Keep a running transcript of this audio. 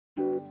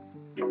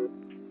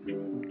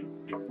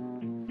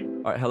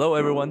All right, hello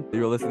everyone.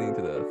 You're listening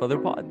to the Flutter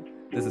Pod.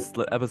 This is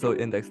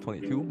episode index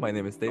 22. My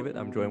name is David.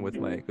 I'm joined with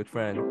my good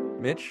friend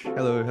Mitch.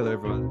 Hello,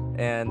 everyone.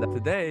 And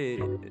today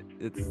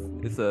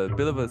it's a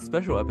bit of a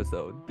special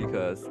episode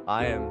because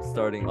I am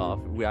starting off.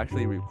 We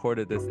actually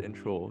recorded this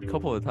intro a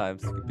couple of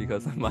times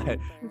because of my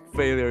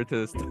failure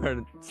to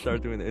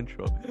start doing the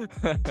intro.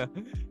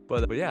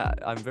 But yeah,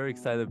 I'm very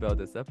excited about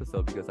this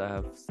episode because I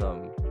have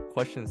some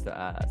questions to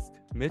ask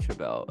Mitch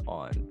about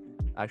on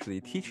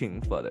actually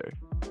teaching Flutter.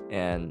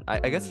 And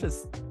I guess Mm,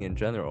 just in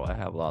general, I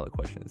have a lot of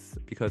questions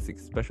because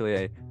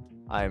especially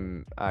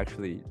I'm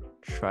actually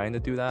trying to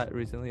do that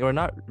recently, or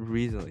not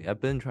recently. I've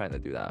been trying to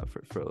do that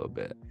for a little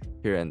bit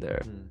here and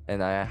there, mm,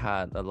 and I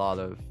had a lot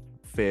of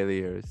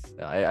failures.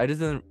 I just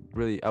didn't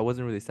really, I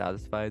wasn't really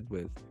satisfied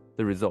with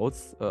the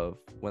results of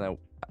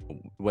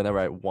whenever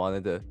I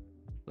wanted to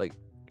like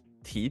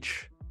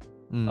teach.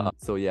 mm,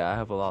 So yeah, I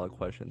have a lot of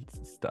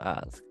questions to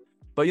ask.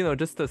 But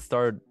just to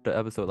start the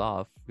episode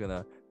off, we're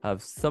gonna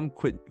have some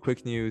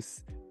quick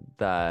news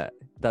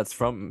that's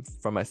from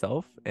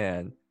myself.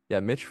 And yeah,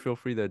 Mitch, feel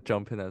free to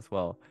jump in as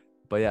well.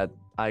 But yeah,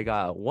 I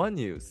got one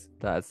news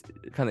that's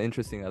kind of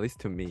interesting, at least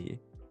to me,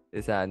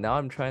 is that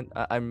now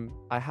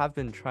I have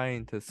been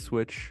trying to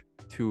switch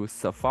to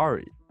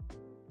Safari.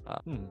 Uh,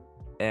 mm,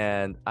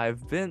 and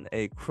I've been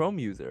a Chrome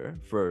user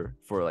for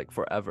like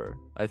forever.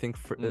 I think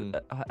mm,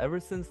 ever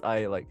since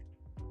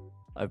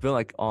I've been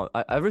like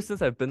ever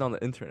since I've been on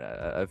the internet,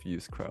 I've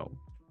used Chrome.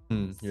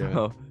 yeah.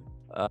 So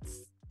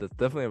that's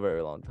definitely a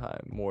very long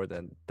time,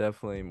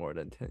 definitely more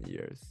than 10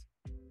 years.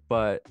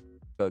 But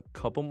a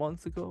couple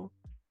months ago,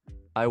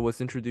 I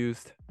was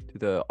introduced to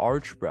the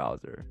Arch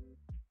browser.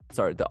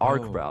 Sorry, the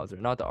Arc Oh, browser,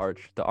 not the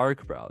Arch, the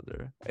Arc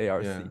browser,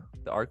 ARC, yeah.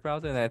 the Arc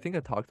browser. And I think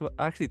I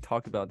actually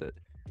talked about it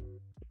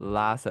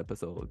last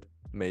episode,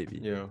 maybe.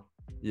 Yeah.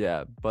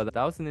 Yeah, but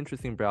that was an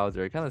interesting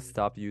browser. I kind of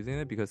stopped using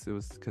it because it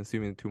was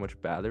consuming too much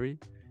battery.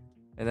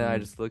 And then I Mm,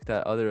 just looked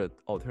at other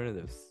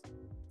alternatives.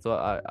 So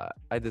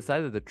I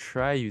decided to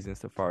try using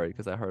Safari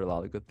because I heard a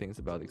lot of good things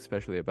about,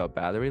 especially about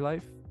battery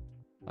life.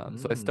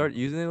 So I mm, started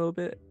using it a little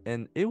bit,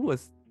 and it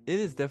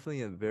is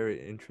definitely a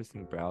very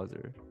interesting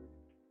browser.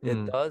 It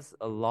mm, does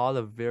a lot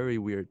of very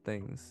weird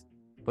things,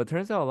 but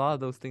turns out a lot of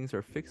those things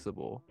are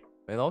fixable.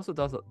 And also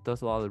does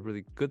a lot of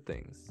really good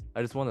things.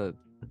 I just want to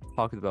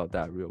talk about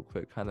that real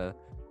quick, kind of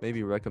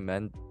maybe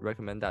recommend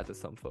that to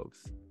some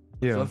folks.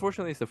 So yeah.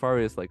 unfortunately,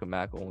 Safari is like a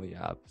Mac only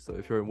app. So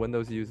if you're a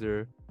Windows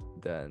user,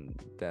 then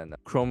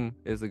Chrome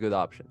is a good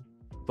option.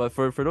 But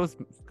for those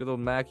good old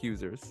Mac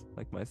users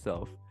like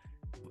myself,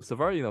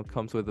 Safari,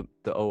 comes with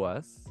the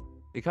OS.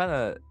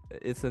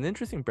 It's an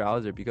interesting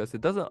browser because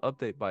it doesn't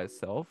update by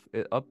itself.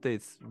 It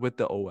updates with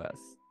the OS.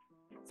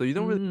 So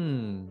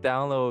Mm,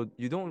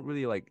 you don't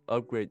really like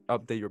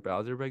update your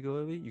browser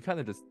regularly. You kind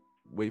of just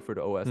wait for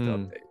the OS to mm,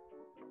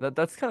 update.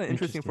 That's kind of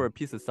interesting for interesting. a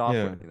piece of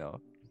software, Yeah.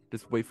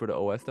 just wait for the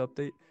OS to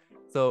update.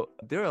 So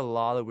there are a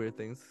lot of weird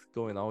things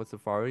going on with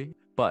Safari,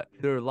 but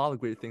there are a lot of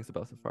great things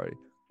about Safari.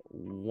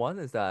 One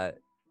is that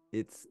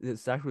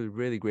it's actually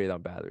really great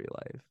on battery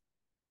life.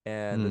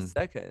 And the Mm,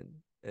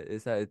 second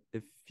is that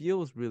it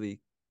feels really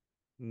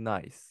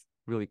nice,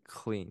 really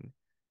clean.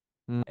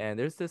 mm, And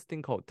there's this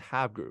thing called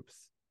tab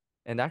groups,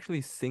 and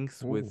actually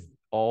syncs oh, with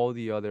all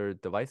the other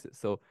devices.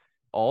 So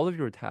all of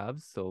your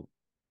tabs, so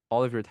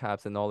all of your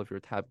tabs and all of your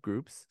tab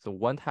groups. So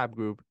one tab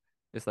group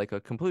is like a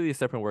completely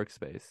separate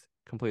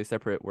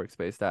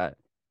workspace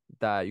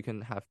that you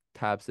can have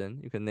tabs in.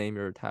 You can name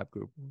your tab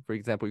group. For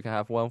example, you can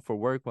have one for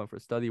work, one for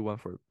study, one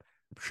for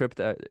a trip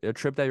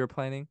that you're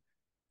planning,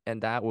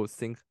 and that will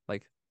sync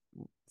like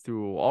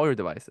through all your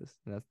devices.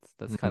 And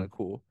that's kind mm, of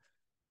cool.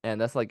 And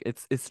that's like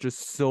it's just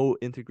so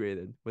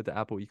integrated with the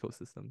Apple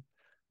ecosystem.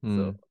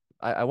 So mm,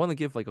 I want to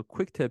give like a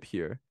quick tip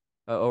here,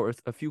 or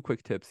a few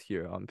quick tips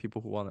here on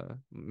people who want to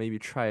maybe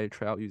try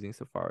out using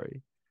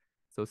Safari.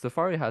 So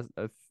Safari has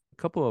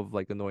couple of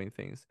like annoying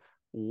things.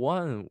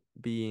 One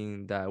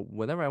being that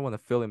whenever I want to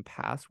fill in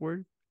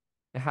password,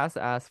 it has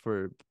to ask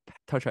for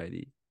Touch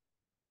ID.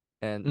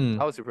 And that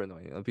mm, was super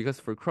annoying because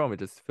for Chrome it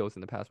just fills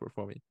in the password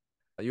for me.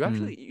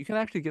 mm, You can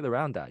actually get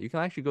around that. You can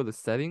actually go to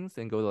settings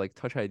and go to like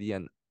Touch ID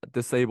and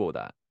disable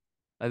that.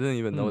 I didn't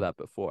even know mm, that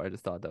before. I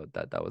just thought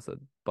that was a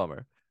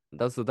bummer.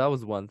 That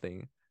was one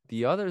thing.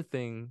 The other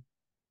thing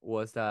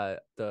was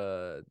that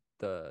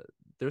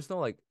there's no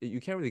like you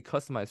can't really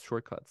customize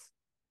shortcuts.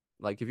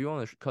 Like if you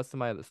want to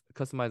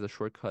customize a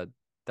shortcut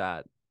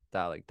that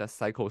that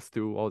cycles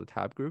through all the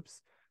tab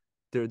groups,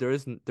 there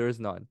is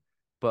none.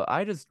 But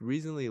I just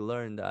recently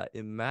learned that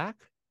in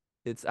Mac,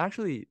 it's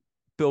actually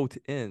built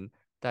in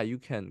that you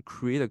can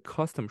create a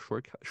custom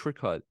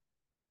shortcut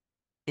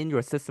in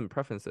your system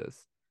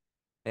preferences,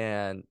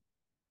 and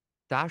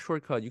that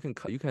shortcut you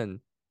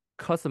can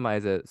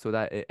customize it so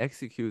that it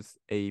executes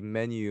a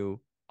menu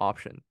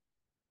option.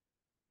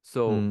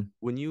 So mm,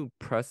 when you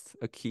press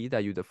a key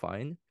that you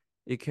define,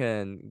 it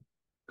can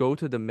go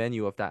to the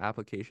menu of that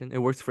application. It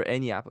works for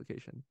any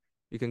application.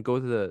 You can go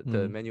to the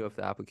mm, menu of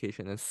the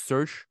application and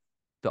search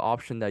the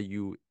option that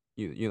you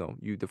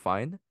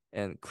defined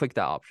and click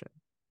that option.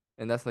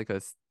 and that's like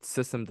a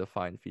system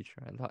defined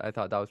feature, and I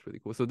thought that was really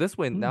cool. So this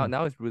way Mm.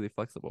 now it's really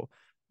flexible.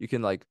 You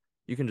can like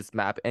you can just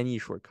map any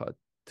shortcut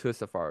to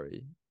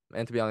Safari,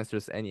 and to be honest,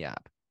 just any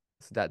app.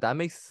 So that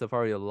makes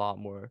Safari a lot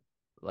more,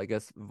 I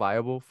guess,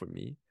 viable for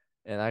me,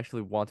 and I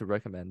actually want to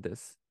recommend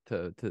this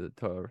to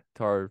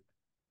our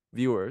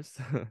viewers.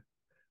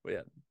 But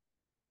yeah,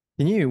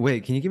 Can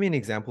you give me an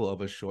example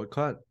of a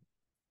shortcut?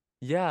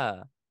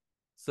 yeah.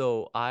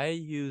 So I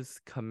use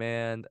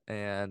command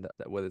and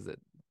what is it?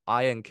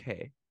 I and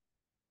K.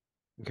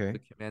 The Okay.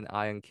 command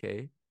I and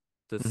K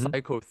to Mm-hmm.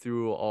 cycle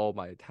through all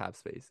my tab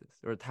spaces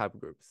or tab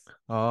groups.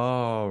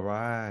 Oh,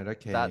 right. That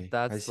Okay. I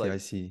that's see. I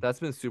like see. that's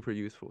been super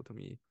useful to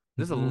me.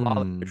 There's a lot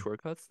of good Hmm.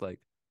 shortcuts like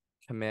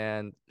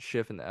command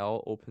shift and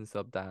L opens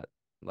up that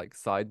like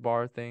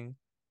sidebar thing.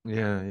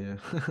 Yeah, yeah.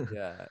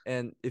 Yeah,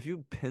 and if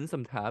you pin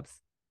some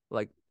tabs,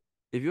 like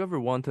if you ever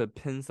want to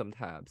pin some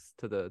tabs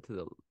to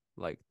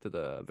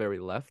the very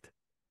left,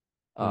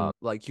 Mm,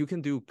 like you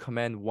can do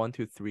command 1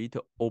 2 3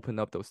 to open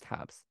up those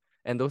tabs,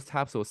 and those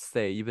tabs will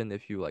stay even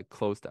if you like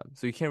close them.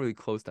 So you can't really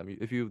close them.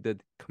 If you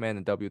did command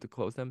and W to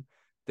close them,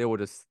 they will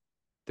just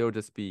they will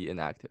just be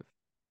inactive.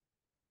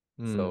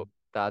 So mm.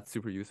 that's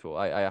super useful.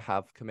 I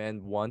have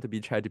command 1 to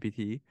be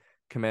ChatGPT,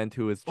 command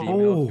 2 is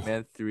Gmail, Oh,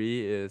 command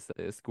 3 is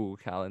Google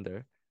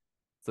Calendar.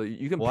 So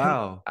you can pin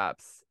wow.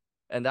 apps,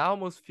 and that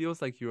almost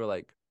feels like you're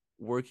like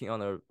working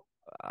on a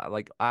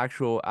like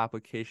actual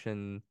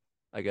application,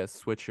 I guess,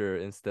 switcher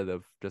instead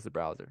of just a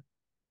browser.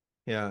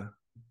 Yeah.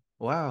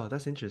 Wow,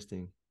 that's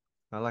interesting.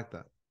 I like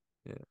that.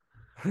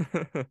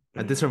 Yeah.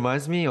 And this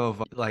reminds me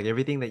of like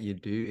everything that you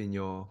do in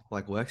your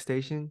like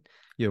workstation,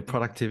 your Mhm.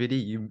 productivity,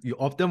 you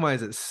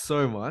optimize it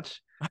so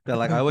much that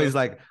like I always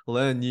like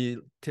learn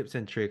new tips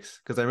and tricks.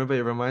 Because I remember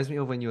it reminds me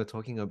of when you were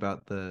talking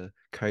about the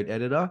code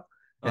editor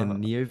and Uh-huh.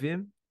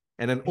 NeoVim,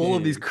 and then all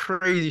of these Hey.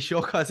 crazy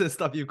shortcuts and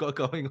stuff you've got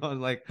going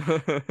on. Like,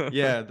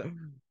 yeah,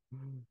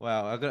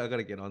 wow, I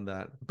gotta get on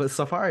that. But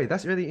Safari,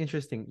 that's really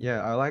interesting.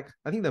 Yeah,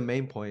 I think the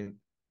main point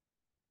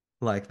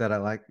like that I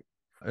like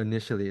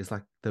initially is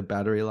like the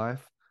battery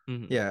life.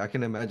 Mhm. Yeah, I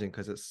can imagine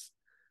because it's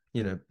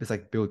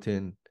like built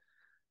in.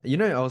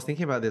 I was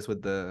thinking about this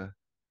with the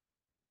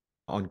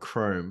on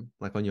Chrome,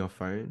 like on your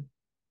phone,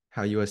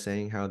 how you were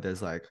saying how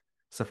there's like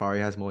Safari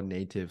has more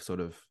native sort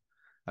of,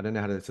 I don't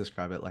know how to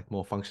describe it, like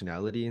more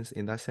functionality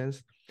in that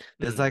sense.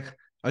 There's Mm. like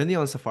only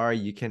on Safari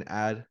you can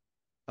add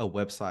a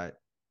website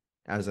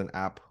as an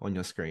app on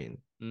your screen.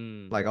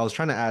 Mm. Like I was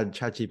trying to add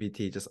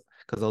ChatGPT just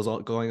because I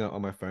was going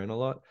on my phone a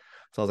lot.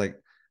 So I was like,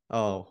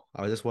 oh,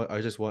 I just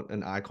want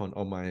an icon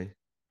on my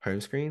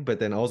home screen. But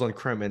then I was on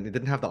Chrome and it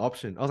didn't have the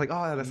option. I was like,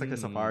 oh, that's like a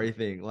Safari Mm.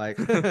 thing. Like,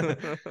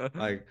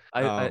 like,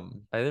 I I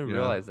I didn't you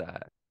know, realize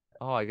that.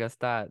 Oh, I guess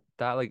that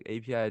like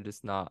API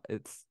just not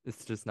it's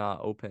just not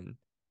open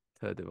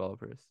to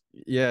developers.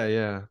 yeah,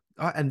 yeah.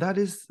 And that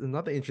is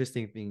another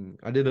interesting thing.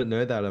 I didn't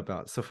know that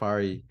about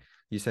Safari.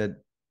 You said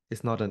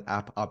it's not an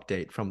app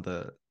update from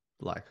the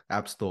like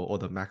App Store or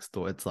the Mac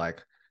Store. It's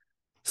like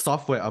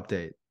software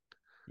update.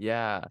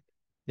 Yeah.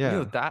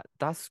 Yeah.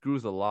 That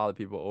screws a lot of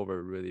people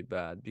over really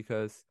bad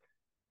because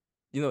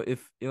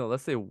if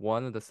let's say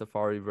one of the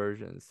Safari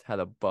versions had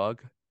a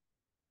bug,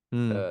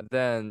 Mm.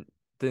 then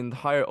the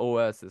entire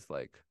OS is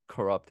like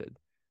corrupted.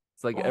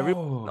 It's like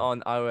everyone Oh,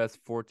 on iOS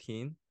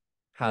 14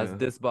 has yeah.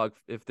 this bug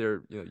if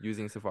they're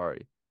using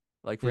Safari.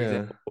 Like for Yeah.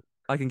 example,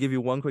 I can give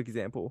you one quick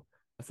example.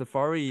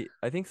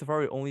 I think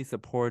Safari only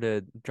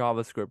supported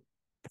JavaScript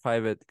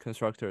private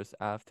constructors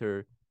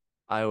after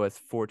iOS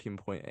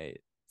 14.8.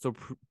 So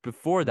pr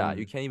before that,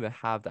 you Mm. can't even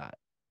have that.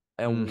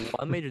 Mm. And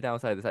one major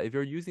downside is that if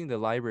you're using the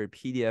library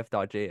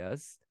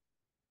PDF.js,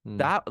 Mm.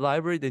 that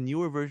library, the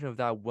newer version of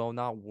that will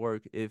not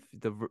work if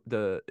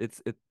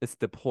it's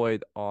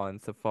deployed on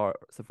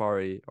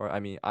Safari or I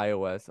mean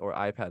iOS or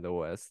iPad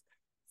OS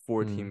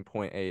Mm.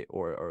 14.8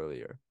 or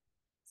earlier.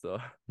 So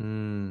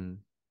Mm.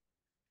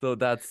 so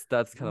that's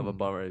kind of a Oh.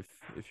 bummer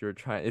if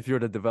you're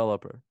the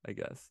developer, I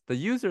guess. The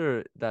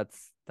user that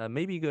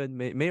may be good,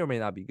 may or may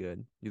not be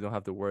good. You don't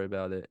have to worry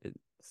about it. It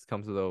just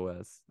comes with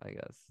OS, I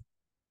guess.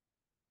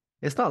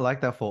 It's not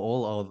like that for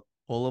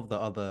all of the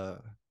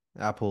other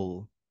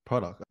Apple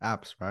product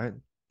apps, right?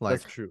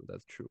 That's Like true.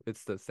 That's true.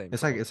 It's the same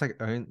it's like problem. it's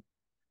like own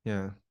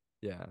yeah.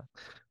 Yeah.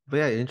 But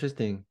yeah,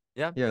 interesting.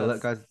 Yeah, Yeah,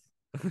 that's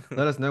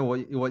let us know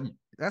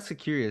that's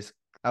curious.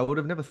 I would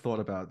have never thought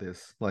about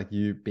this, like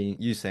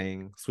you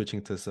saying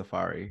switching to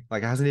Safari.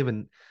 Like it hasn't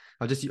even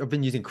I've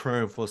been using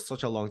Chrome for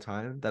such a long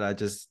time that I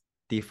just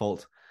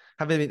default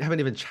haven't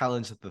even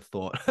challenged the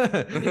thought.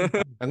 yeah.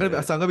 I'm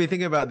gonna be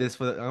thinking about this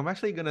I'm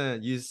actually gonna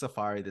use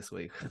Safari this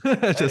week.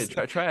 Hey, Just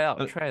try it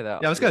out. uh, Try it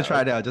out. yeah, I'm just gonna Yeah,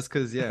 try it out just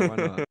because yeah, why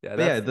not? yeah, But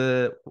yeah, that's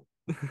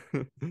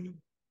the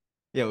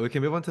yeah, we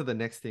can move on to the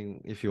next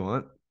thing if you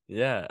want.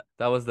 yeah,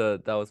 that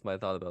was my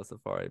thought about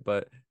Safari.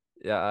 But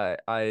yeah,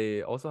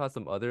 I also had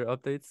some other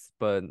updates,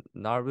 but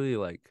not really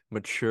like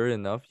mature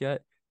enough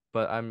yet.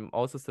 But I'm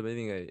also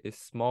submitting a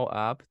small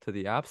app to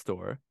the App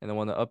Store, and I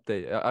want to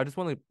update. I just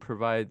want to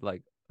provide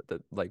like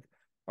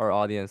our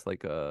audience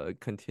like a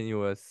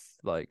continuous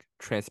like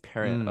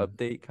transparent Mm,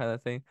 update kind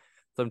of thing.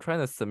 So I'm trying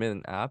to submit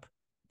an app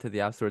to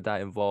the App Store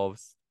that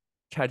involves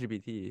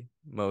ChatGPT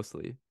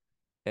mostly.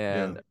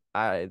 Yeah. And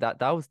I that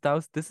was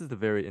this is the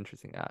very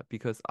interesting app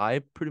because I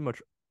pretty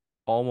much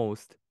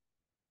almost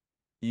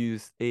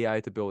use AI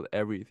to build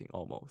everything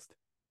almost.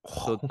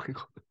 Oh So my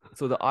God.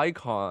 so the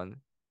icon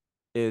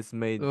is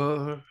made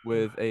Uh,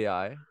 with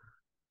AI.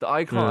 The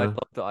icon, I yeah.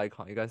 love the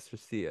icon. You guys should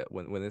see it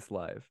when it's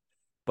live.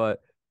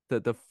 But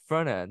the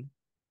front end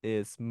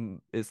is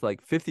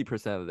like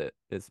 50% of it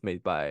is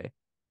made by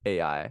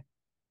AI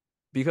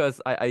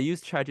because I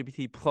use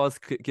ChatGPT plus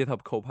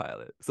GitHub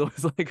Copilot. So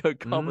it's like a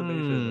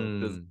combination of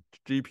just Mm.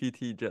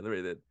 GPT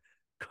generated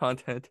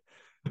content.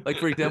 Like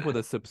for example,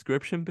 the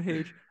subscription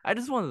page. I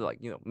just wanted to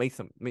like, make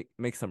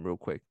some real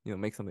quick,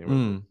 make something real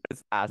quick. Mm.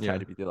 Just ask Yeah.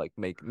 ChatGPT to like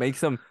make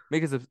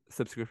a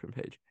subscription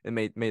page and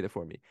made it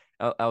for me.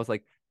 I was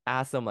like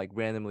ask some like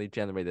randomly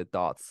generated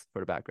dots for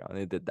the background and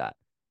it did that.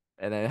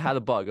 And then it had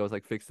a bug. I was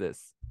like fix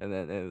this and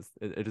then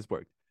it just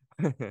worked.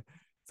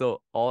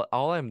 So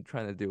all I'm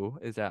trying to do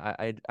is that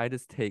I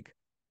just take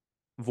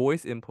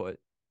voice input,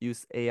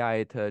 use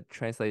AI to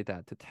translate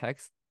that to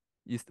text,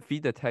 use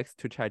feed the text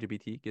to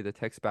ChatGPT, get the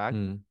text back,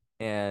 Mm.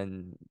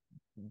 and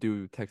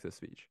do text to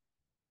speech.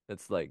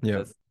 Yeah.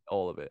 That's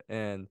all of it.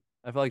 And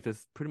I feel like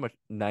just pretty much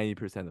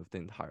 90% of the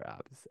entire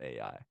app is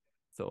AI.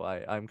 So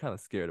I'm kind of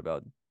scared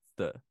about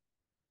the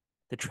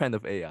the trend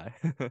of AI.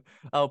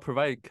 I'll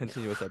provide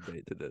continuous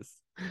update to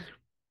this.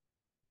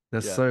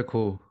 That's Yeah. so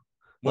cool.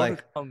 More to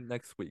Like, come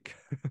next week.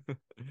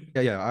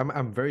 yeah,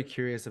 I'm very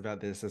curious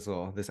about this as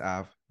well, this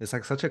app. It's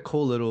like such a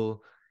cool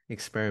little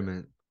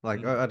experiment.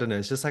 Like, I Mhm. don't know,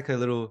 it's just like a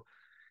little,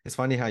 it's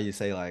funny how you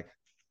say like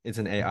it's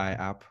an AI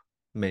app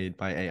made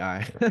by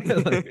AI.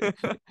 Like,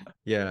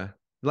 yeah.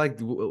 Like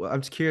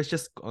I'm just curious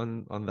just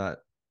on that,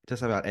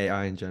 just about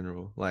AI in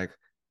general. Like,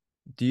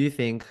 do you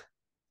think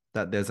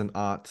that there's an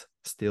art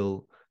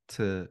still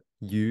to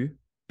you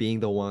being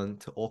the one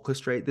to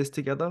orchestrate this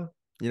together?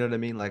 You know what I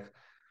mean? Like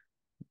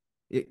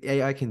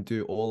AI can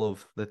do all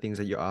of the things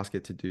that you ask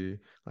it to do,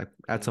 like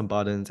add some Mm.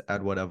 buttons,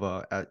 add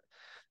whatever, add,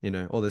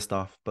 all this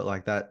stuff. But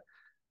like that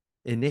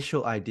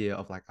initial idea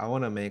of like, I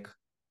want to make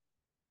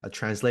a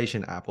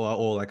translation app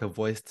or like a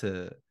voice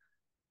to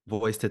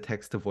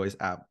text to voice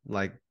app,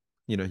 like,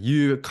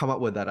 you come up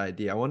with that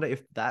idea. I wonder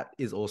if that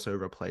is also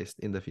replaced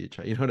in the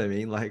future. You know what I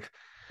mean? Like,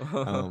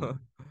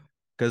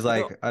 because You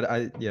know,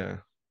 yeah.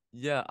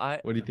 yeah,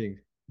 What do you think?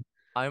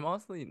 I'm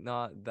honestly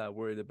not that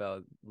worried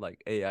about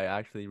like AI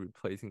actually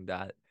replacing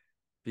that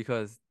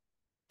because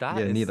that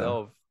Yeah, neither.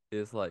 itself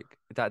is like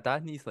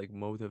that needs like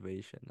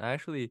motivation. I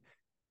actually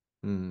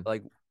Mm,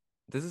 like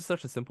this is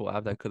such a simple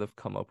app that could have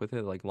come up with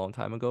it like a long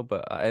time ago,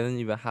 but I didn't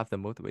even have the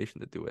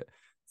motivation to do it.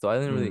 So I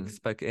didn't really mm,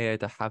 expect AI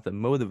to have the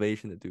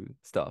motivation to do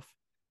stuff.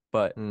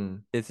 But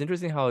mm, it's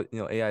interesting how,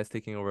 AI is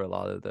taking over a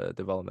lot of the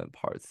development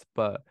parts.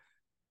 But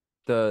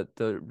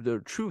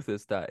the truth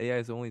is that AI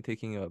is only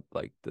taking up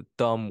like the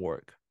dumb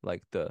work,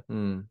 like the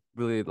mm.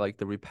 really like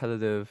the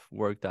repetitive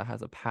work that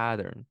has a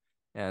pattern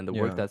and the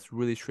work Yeah, that's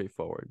really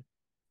straightforward.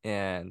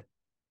 And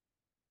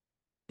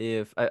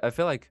if I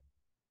feel like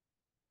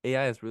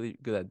AI is really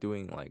good at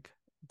doing like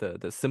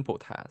the simple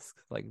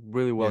tasks, like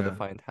really well yeah.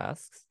 defined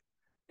tasks.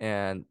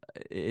 And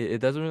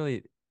it doesn't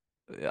really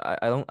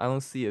I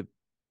don't see it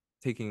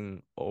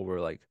taking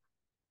over like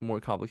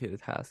more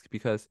complicated tasks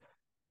because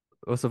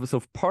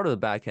so part of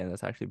the backend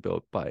is actually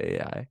built by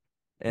AI.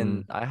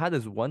 And Mm, I had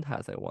this one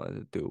task I wanted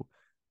to do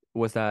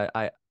was that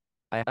I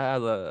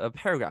had a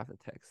paragraph of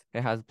text.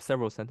 It has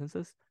several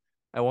sentences.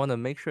 I want to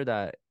make sure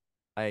that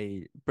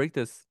I break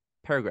this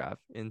paragraph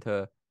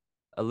into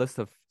a list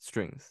of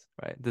strings,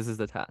 right? This is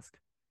the task.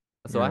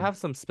 So I yeah. have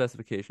some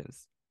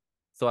specifications.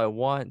 So I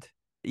want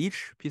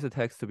each piece of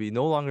text to be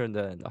no longer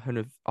than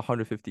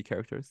 150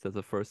 characters. That's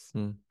the first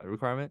Mm,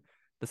 requirement.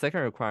 The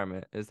second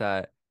requirement is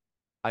that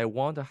I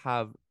want to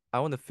have I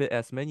want to fit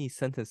as many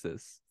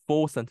sentences,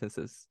 full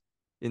sentences,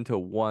 into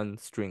one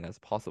string as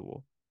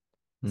possible.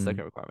 The mm,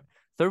 second requirement.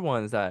 Third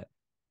one is that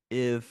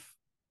if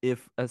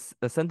if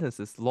a sentence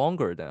is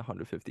longer than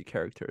 150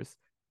 characters,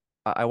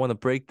 I want to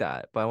break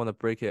that, but I want to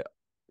break it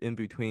in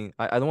between.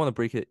 I don't want to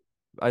break it.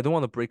 I don't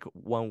want to break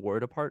one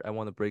word apart. I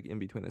want to break in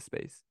between the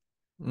space.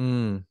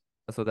 mm.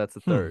 So that's the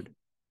Hmm. third.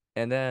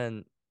 And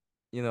then,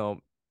 you know,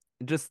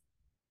 just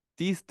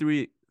these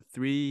three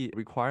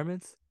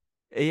requirements,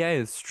 AI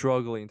is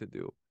struggling to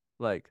do.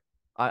 Like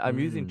I'm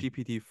using Mm.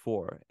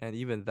 GPT-4 and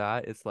even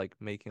that is like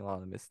making a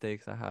lot of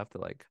mistakes. I have to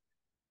like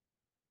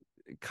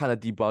kind of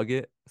debug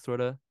it,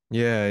 sort of.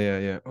 Yeah, yeah,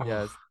 yeah.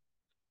 Yes. Oh,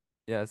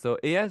 Yeah, so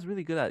AI is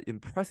really good at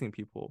impressing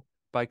people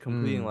by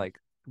completing mm. like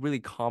really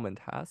common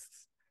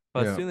tasks.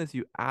 But as Yeah. soon as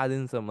you add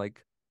in some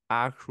like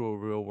actual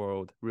real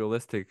world,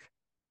 realistic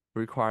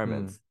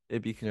Mm. requirements,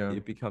 Yeah.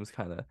 it becomes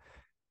kind of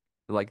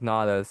like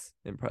not as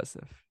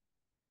impressive.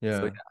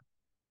 So Yeah. yeah,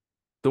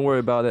 don't worry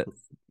about it,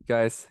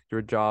 guys.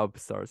 Your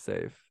jobs are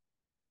safe.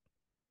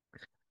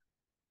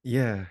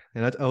 Yeah.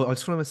 And I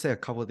just want to say a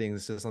couple of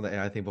things just on the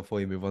AI thing before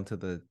you move on to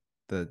the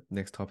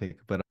next topic.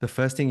 But the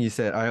first thing you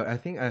said, I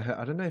think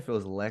I don't know if it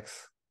was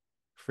Lex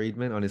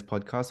Friedman on his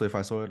podcast or if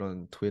I saw it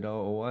on Twitter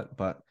or what,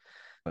 but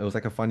It was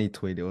like a funny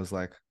tweet. It was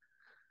like,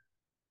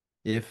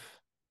 if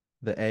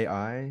the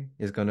AI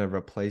is gonna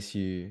replace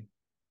you,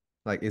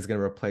 like is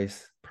gonna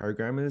replace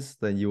programmers,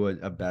 then you were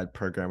a bad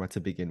programmer to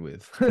begin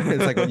with.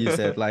 It's like what you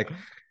said. Like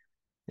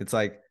it's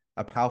like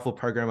a powerful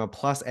programmer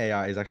plus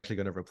AI is actually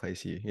gonna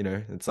replace you, you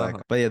know? It's like,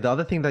 Uh-huh. but yeah, the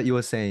other thing that you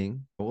were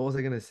saying, what was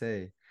I gonna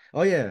say?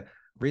 Oh yeah,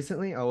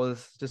 recently I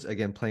was just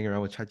again playing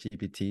around with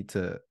ChatGPT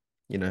to,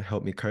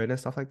 help me code and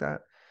stuff like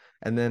that.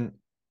 And then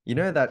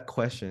that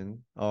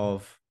question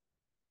of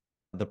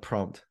the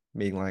prompt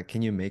being like,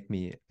 can you make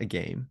me a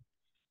game?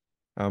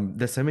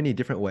 There's so many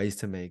different ways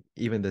to make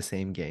even the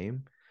same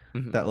game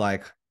Mhm. that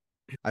like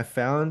I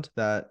found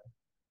that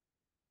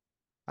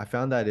I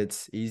found that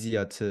it's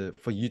easier to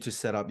for you to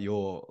set up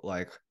your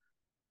like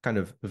kind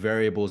of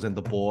variables in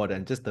the board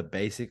and just the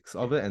basics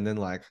of it, and then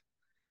like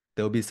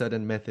there'll be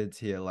certain methods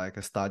here, like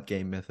a start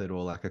game method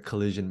or like a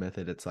collision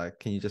method. It's like,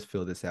 can you just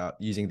fill this out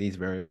using these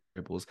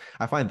variables?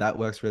 I find that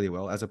works really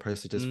well as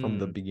opposed to just from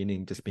the Mm.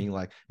 beginning, just being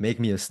like, make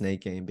me a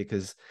snake game,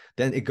 because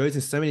then it goes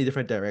in so many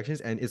different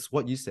directions. And it's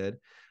what you said.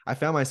 I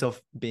found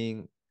myself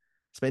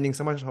spending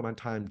so much of my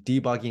time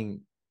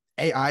debugging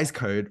AI's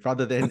code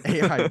rather than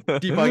AI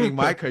debugging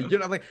my code.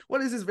 I'm like,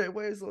 what is this?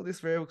 Where is all this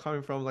variable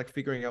coming from? Like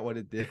figuring out what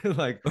it did.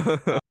 Like,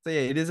 so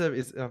yeah,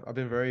 I've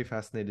been very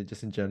fascinated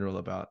just in general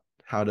about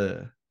how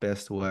to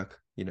best work,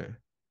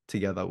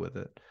 together with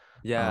it.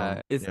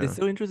 Yeah, it's Yeah.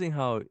 so interesting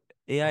how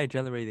AI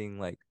generating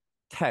like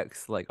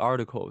text, like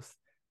articles,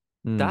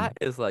 that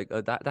Mm, is like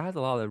that has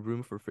a lot of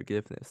room for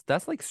forgiveness.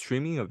 That's like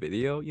streaming a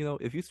video,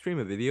 if you stream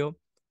a video,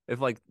 if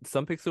like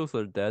some pixels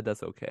are dead,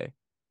 that's okay.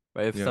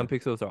 Right? If some yeah.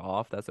 pixels are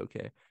off, that's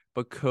okay.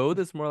 But code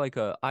is more like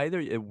a either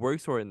it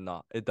works or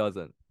it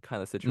doesn't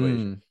kind of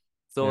situation. Mm,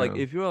 So like yeah.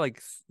 if you're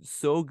like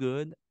so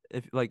good,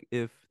 if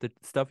the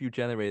stuff you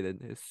generated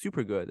is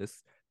super good,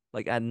 it's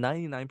like at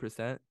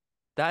 99%,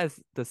 that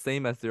is the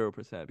same as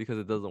 0% because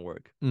it doesn't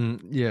work.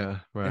 Yeah,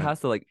 It right. has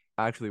to like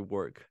actually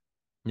work.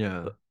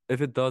 Yeah.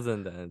 If it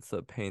doesn't, then it's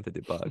a pain to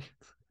debug.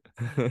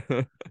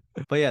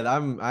 But yeah,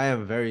 I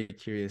am very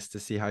curious to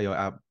see how your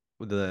app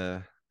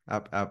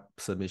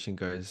submission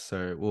goes.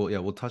 So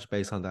we'll touch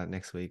base on that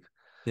next week.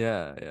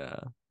 Yeah, yeah.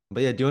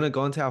 But yeah, do you want to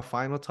go into our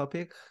final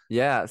topic?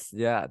 Yes,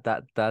 yeah,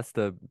 that's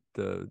the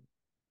the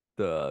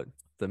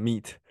the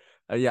meat.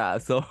 Yeah,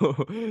 so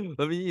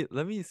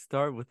let me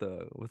start with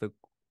a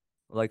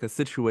like a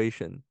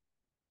situation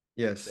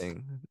Yes.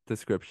 thing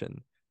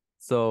description.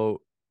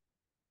 So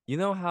you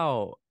know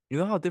how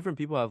different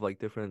people have like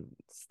different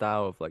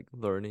style of like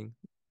learning.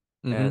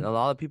 And a Mm-hmm.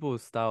 lot of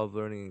people's style of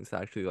learning is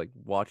actually like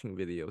watching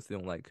videos. They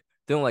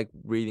don't like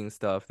reading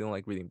stuff. They don't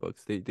like reading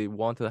books. They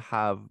want to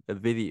have a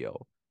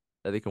video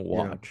that they can Yeah.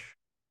 watch.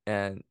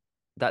 And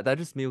that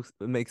just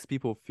makes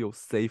people feel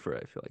safer,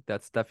 I feel like.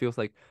 That feels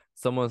like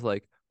someone's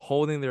like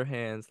holding their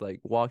hands, like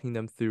walking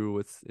them through.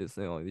 It's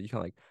you can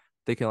like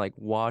they can like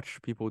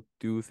watch people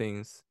do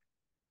things.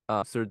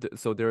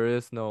 So there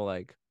is no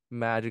like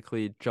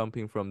magically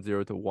jumping from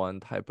 0 to 1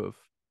 type of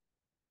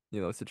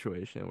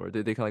situation where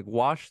they can like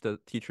watch the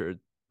teacher,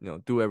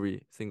 do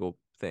every single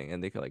thing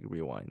and they can like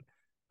rewind.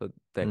 So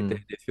Mm,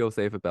 they feel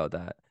safe about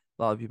that.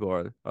 A lot of people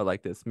are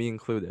like this, me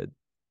included.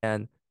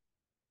 And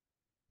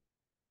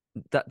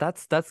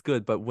that's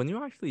good. But when you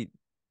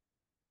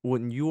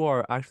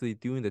are actually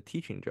doing the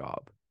teaching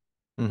job,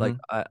 like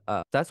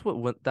mm-hmm. that's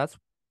that's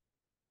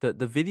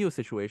the video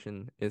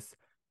situation is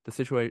the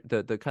situation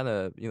the kind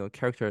of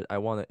character I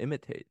want to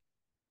imitate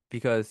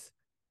because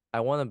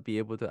I want to be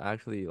able to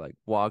actually like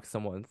walk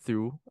someone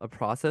through a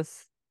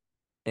process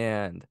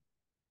and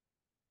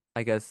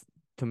I guess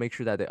to make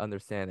sure that they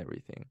understand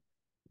everything.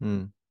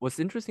 Mm, What's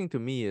interesting to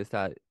me is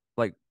that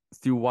like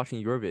through watching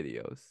your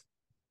videos,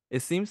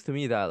 it seems to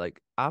me that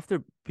like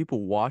after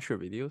people watch your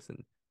videos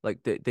and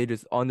like they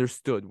just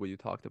understood what you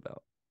talked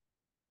about.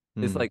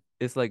 mm.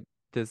 It's like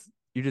this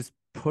you just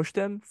push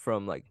them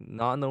from like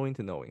not knowing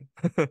to knowing.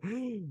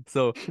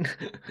 So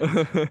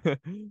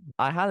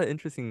I had an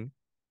interesting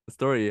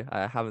story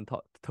I haven't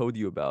told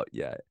you about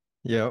yet.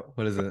 Yeah,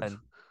 what is it? And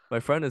my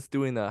friend is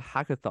doing a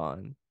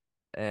hackathon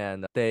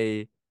and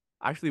they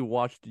actually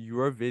watched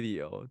your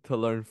video to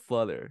learn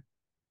Flutter.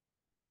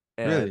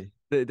 And Really?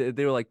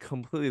 they were like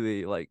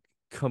completely like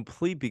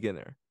complete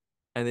beginner.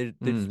 And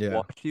they just Yeah.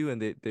 watched you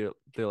and they're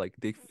like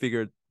they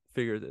figured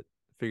it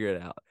figured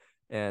it out.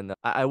 And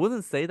I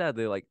wouldn't say that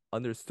they like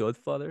understood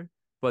Flutter,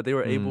 but they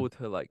were Mm, able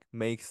to like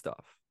make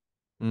stuff.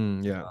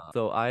 yeah.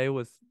 So I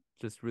was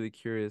just really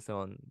curious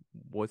on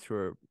what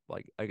your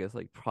like I guess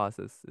like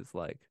process is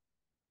like.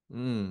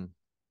 Mm.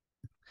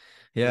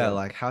 Yeah, Yeah.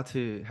 like how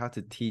to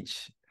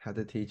teach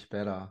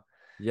better.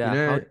 You Yeah,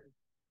 how know,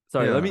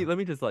 sorry, yeah. let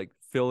me just like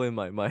fill in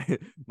my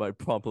my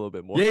prompt a little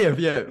bit more. Yeah,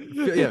 yeah,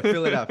 yeah.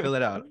 Fill it out, fill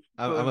it out.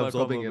 I'm Fill in I'm my prompt a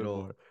absorbing little it bit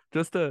more. all.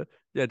 Just to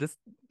yeah, just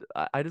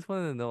I just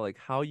wanted to know like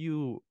how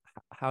you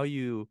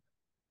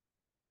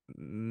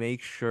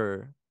make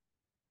sure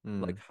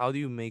like Mm, how do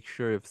you make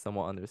sure if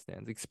someone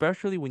understands,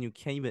 especially when you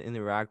can't even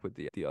interact with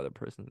the other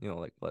person,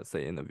 like let's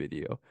say in a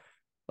video.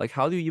 Like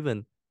how do you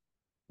even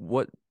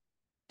what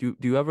do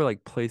you ever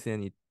like place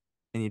any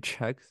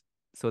checks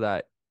so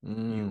that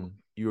you Mm,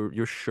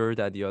 you're sure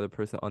that the other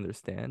person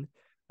understand,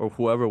 or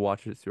whoever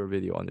watches your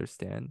video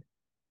understand,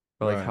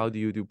 or like right. how do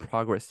you do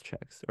progress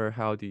checks, or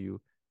how do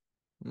you,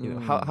 Mm,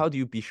 how do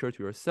you be sure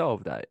to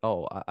yourself that,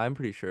 oh, I'm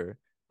pretty sure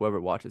whoever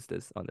watches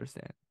this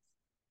understands.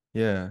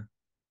 yeah.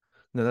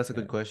 No, that's a Yeah.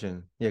 good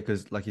question. Yeah,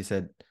 because like you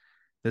said,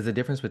 there's a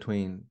difference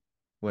between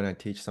when I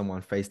teach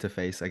someone face to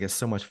face, I get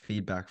so much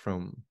feedback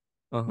from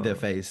their Uh-huh.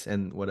 face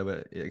and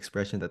whatever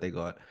expression that they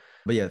got.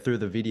 But yeah, through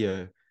the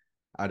video,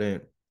 I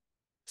don't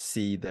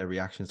see their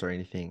reactions or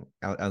anything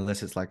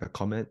unless it's like a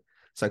comment.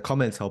 So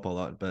comments help a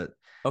lot, but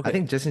I Okay.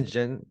 think just in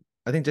gen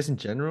I think just in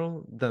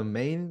general, the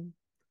main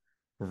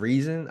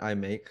reason I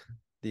make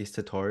these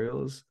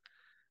tutorials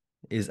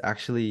is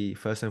actually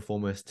first and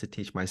foremost to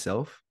teach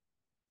myself.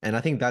 And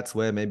I think that's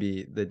where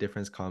maybe the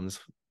difference comes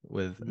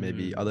with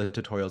maybe Mm. other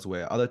tutorials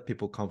where other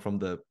people come from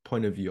the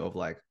point of view of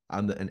like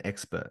an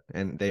expert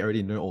and they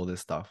already know all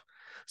this stuff.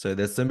 So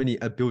there's so many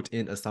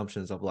built-in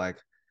assumptions of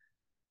like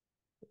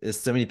there's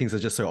so many things that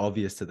are just so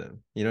obvious to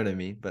them. You know what I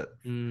mean? But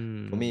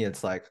for me, Mm.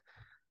 it's like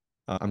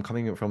I'm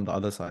coming from the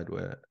other side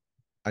where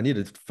I need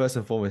to first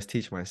and foremost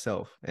teach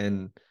myself,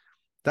 and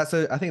I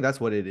think that's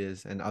what it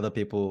is. And other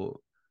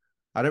people,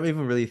 I don't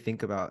even really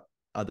think about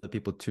other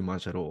people too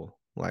much at all.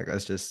 Like I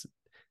was just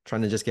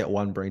trying to just get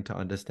one brain to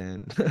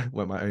understand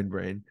with my own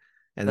brain,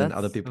 and then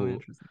That's so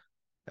interesting.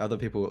 other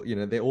people,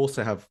 they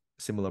also have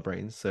similar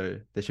brains, so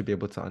they should be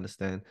able to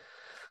understand.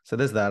 So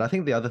there's that. I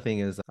think the other thing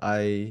is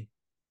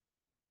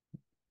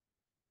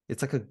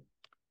it's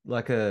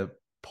like a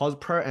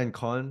pro and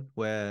con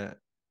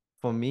where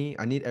for me,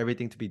 I need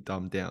everything to be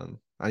dumbed down.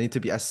 I need to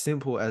be as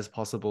simple as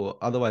possible.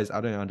 Otherwise,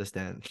 I don't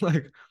understand.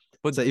 Like,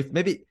 But so if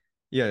maybe,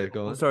 yeah,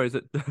 go oh, on. sorry,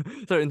 sorry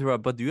to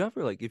interrupt, but do you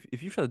ever like,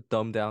 if you try to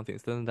dumb down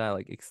things, doesn't that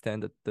like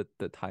extend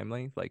the time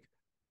length? Like,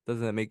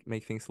 doesn't it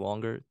make things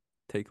longer,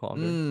 take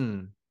longer?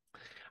 Mm.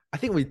 I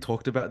think we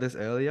talked about this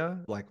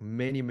earlier, like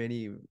many,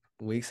 many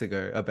weeks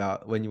ago,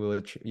 about when you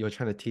were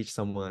trying to teach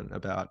someone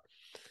about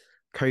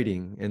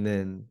coding, and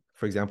then,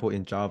 for example,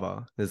 in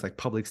Java, there's like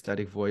public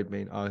static void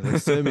main args, like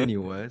so many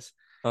words,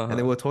 and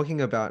then Uh-huh. we're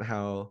talking about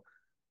how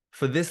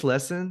for this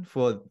lesson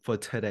for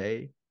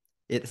today,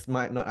 it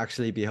might not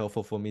actually be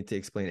helpful for me to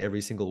explain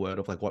every single word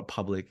of like what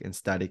public and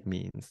static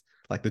means,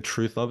 like the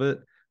truth of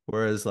it.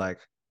 Whereas like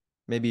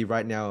maybe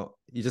right now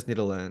you just need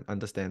to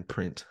understand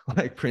print,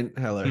 like print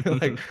hello,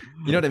 like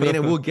you know what I mean.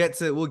 And we'll get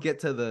to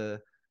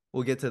the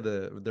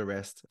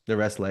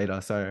rest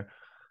later. So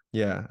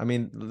yeah, I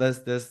mean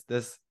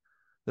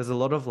there's a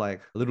lot of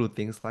like little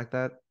things like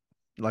that.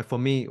 Like for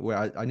me,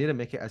 where I need to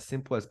make it as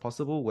simple as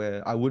possible,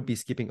 where I would be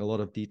skipping a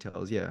lot of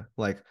details. Yeah.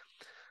 Like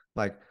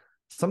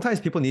sometimes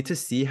people need to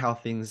see how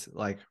things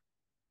like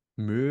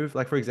move.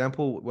 Like for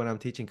example, when I'm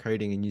teaching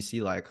coding and you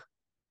see like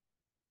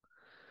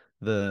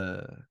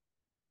the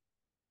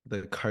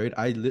the code,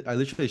 I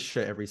literally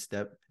show every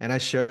step and I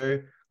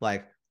show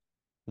like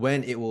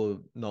when it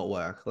will not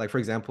work. Like for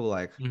example,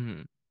 like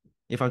hmm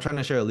if I'm trying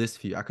to show a list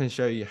view, I can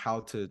show you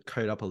how to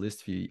code up a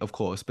list view, of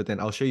course, but then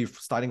I'll show you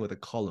starting with a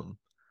column.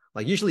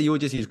 Like usually you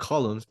would just use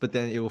columns, but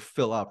then it will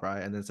fill up,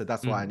 right? And then so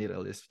that's why I hmm need a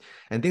list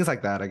and things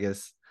like that, I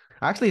guess.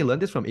 I actually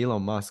learned this from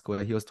Elon Musk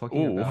where he was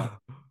talking about Oh.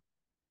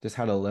 just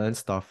how to learn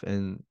stuff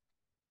and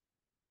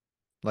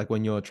like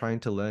when you're trying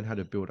to learn how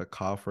to build a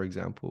car, for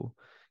example,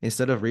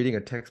 instead of reading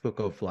a textbook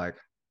of like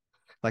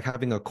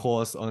having a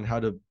course on how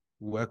to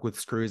work with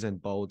screws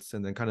and bolts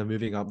and then kind of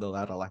moving up the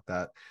ladder like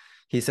that.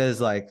 He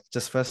says like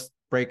just first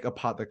break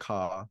apart the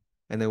car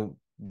and then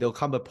there'll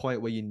come a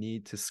point where you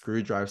need to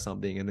screw drive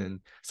something and then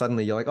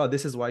suddenly you're like, oh,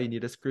 this is why you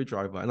need a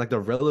screwdriver. And like the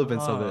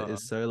relevance of it Ah,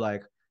 is so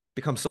like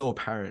becomes so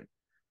apparent.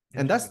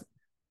 And interesting.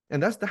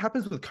 that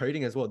happens with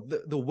coding as well.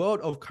 The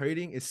world of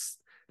coding is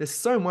there's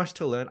so much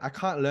to learn. I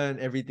can't learn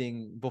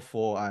everything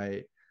before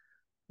I,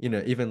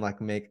 even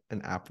like make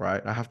an app,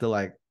 right?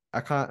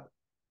 I can't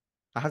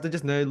I have to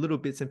just know little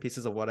bits and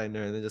pieces of what I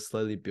know and then just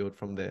slowly build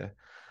from there.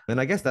 And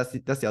I guess that's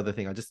the other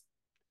thing. I just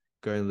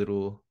go in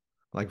little,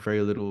 like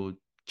very little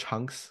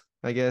chunks,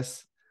 I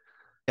guess.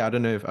 Yeah, I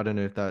don't know if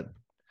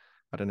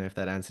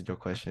that answered your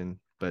question,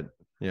 but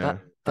yeah,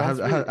 That's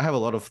really I have a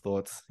lot of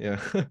thoughts. Yeah.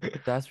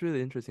 that's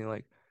really interesting.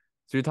 Like,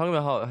 so you're talking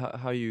about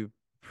how you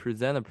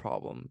present a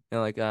problem,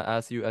 and like,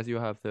 as you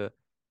have to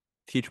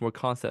teach more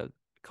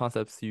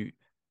concepts, you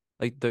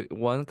like the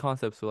one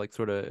concept will like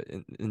sort of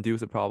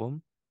induce a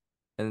problem,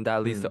 and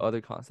that leads to Mm,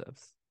 other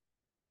concepts.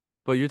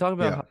 But you're talking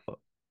about yeah. how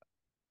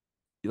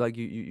like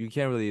you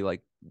can't really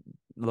like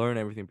learn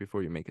everything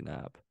before you make an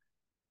app.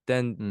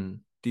 Then Mm.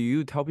 do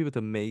you tell people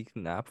to make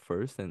an app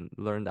first and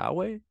learn that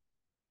way?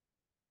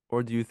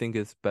 Or do you think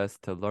it's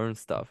best to learn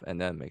stuff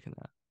and then make an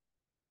app?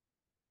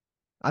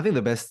 I think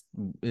the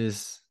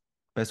is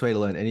best way to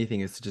learn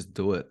anything is to just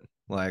do it.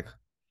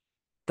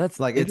 That's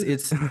Like interesting.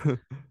 it's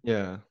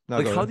yeah. No,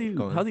 Like go on,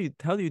 go on.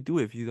 how do you do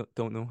it if you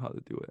don't know how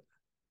to do it?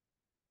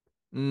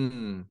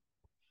 Mm,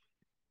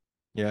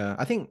 yeah,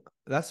 I think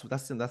that's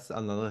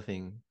another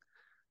thing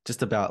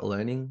just about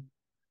learning.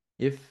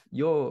 If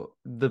you're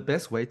the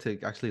best way to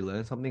actually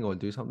learn something or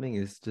do something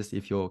is just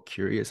if you're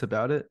curious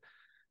about it.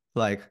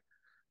 Like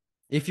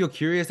if you're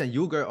curious and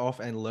you'll go off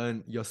and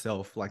learn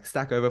yourself, like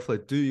Stack Overflow,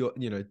 do your,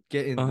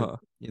 get in the, Uh-huh.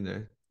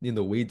 in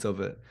the weeds of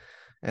it.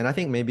 And I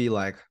think maybe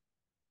like,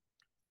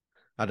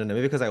 I don't know,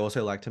 maybe because I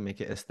also like to make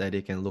it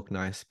aesthetic and look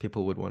nice,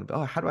 people would want,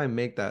 oh, how do I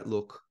make that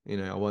look?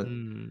 I want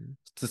Mm,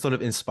 to sort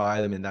of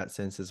inspire them in that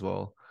sense as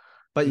well.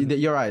 But mm,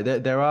 you're right.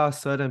 There are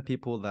certain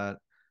people that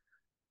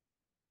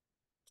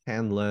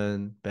can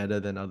learn better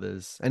than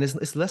others. And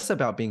it's less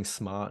about being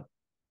smart,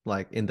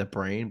 like in the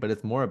brain, but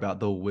it's more about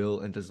the will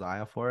and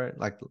desire for it.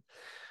 Like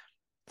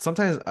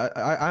sometimes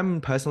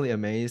I'm personally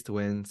amazed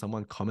when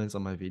someone comments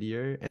on my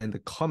video and the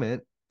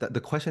comment that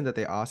the question that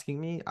they're asking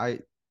me, I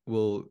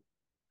will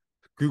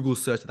Google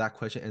search that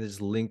question and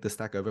just link the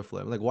Stack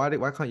Overflow. I'm like,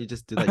 why can't you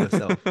just do that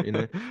yourself?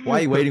 Why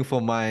are you waiting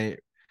for my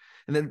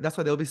and then that's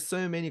why there'll be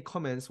so many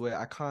comments where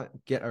I can't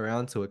get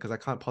around to it because I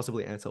can't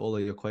possibly answer all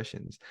of your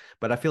questions.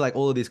 But I feel like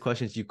all of these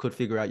questions you could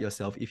figure out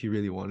yourself if you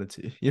really wanted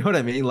to. You know what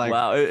I mean? Like,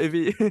 Wow, it'd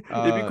be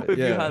it'd be cool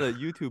if you had yeah, a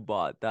YouTube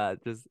bot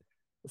that just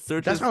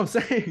that's what searches, I'm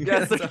saying. yeah,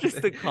 That's what I'm searches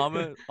the saying.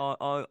 comment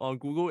on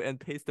Google and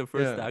paste the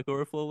first Yeah, Stack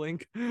Overflow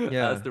link as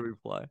yeah. the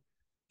reply.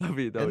 That'd And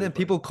be then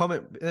funny. people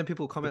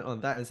comment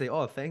on that and say,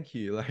 "Oh, thank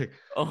you." Like,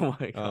 Oh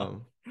my God.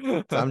 um,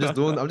 so I'm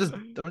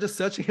just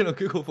searching it on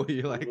Google for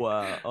you. Like,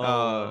 Wow.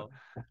 Oh.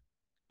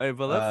 Hey,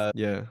 but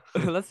yeah.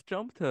 let's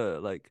jump to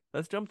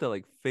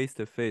like face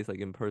to face, like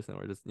in person,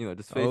 or just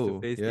just face to Oh,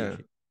 face yeah,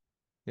 teaching.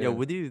 Yeah, yeah.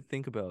 what do you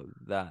think about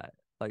that?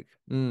 Like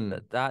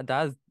Mm,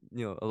 that's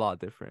a lot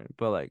different.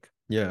 But like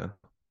yeah,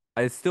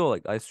 I still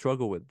like I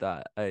struggle with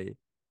that. I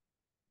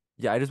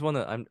just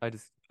wanna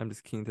I'm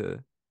just keen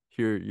to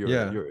hear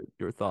yeah.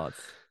 your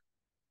thoughts.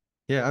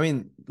 Yeah, I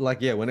mean, like,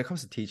 yeah, when it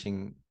comes to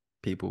teaching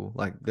people,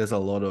 like, there's a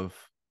lot of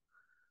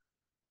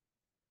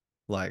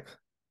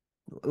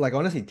like,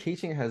 honestly,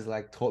 teaching has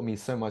like taught me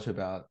so much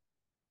about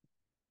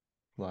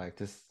like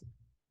just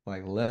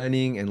like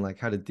learning and like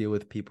how to deal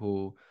with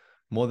people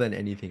more than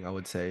anything, I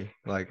would say.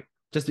 Like,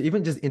 just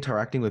even just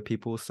interacting with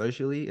people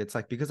socially, it's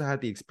like because I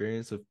had the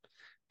experience of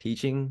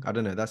teaching, I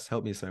don't know, that's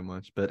helped me so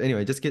much. But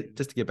anyway, just to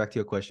get back to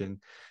your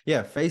question,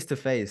 yeah, face to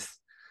face.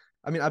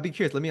 I mean, I'd be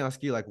curious. Let me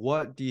ask you, like,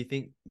 what do you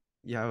think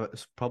you have a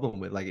problem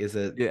with? Like, is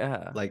it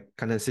Yeah. like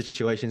kind of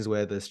situations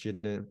where the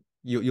student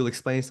you'll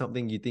explain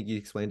something, you think you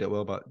explained it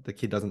well, but the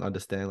kid doesn't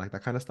understand, like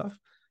that kind of stuff?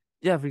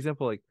 Yeah, for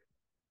example, like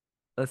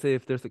let's say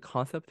if there's a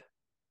concept,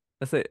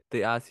 let's say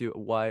they ask you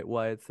why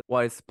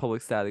it's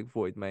public static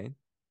void main.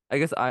 I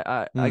Mm,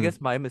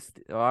 guess my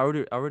mistake I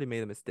already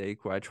made a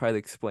mistake where I try to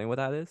explain what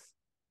that is.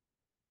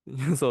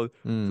 So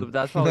so mm.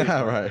 that's probably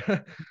Right.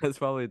 that's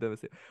probably the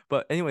mistake.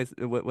 But anyways,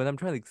 when I'm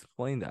trying to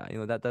explain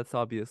that, that's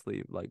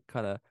obviously like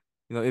kind of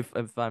if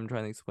I'm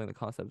trying to explain a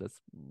concept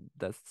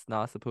that's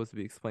not supposed to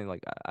be explained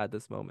like at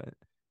this moment,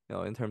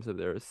 in terms of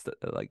their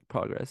like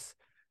progress.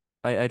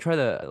 I try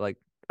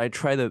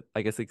to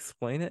I guess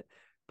explain it,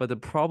 but the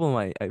problem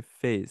I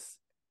face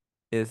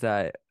is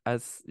that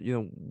as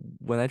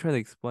when I try to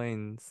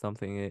explain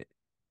something,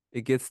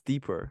 it gets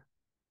deeper,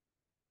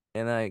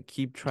 and I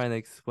keep trying to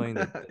explain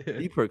the Yeah.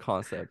 deeper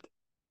concept,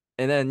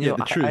 and then Yeah,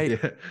 the truth, I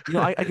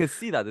yeah. can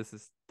see that this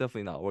is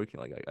definitely not working.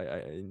 Like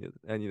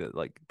I need to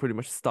like pretty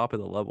much stop at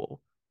a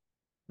level,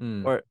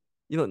 Mm, or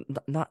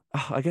not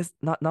I guess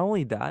not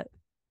only that,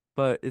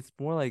 but it's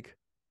more like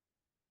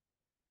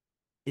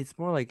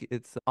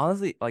it's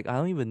honestly like I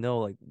don't even know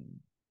like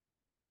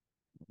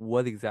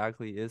what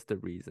exactly is the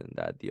reason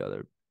that the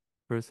other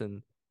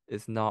person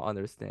is not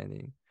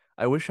understanding.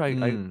 I wish I could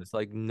mm, just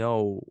like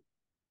know,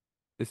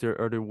 is there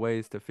other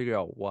ways to figure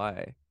out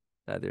why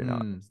that they're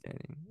not mm.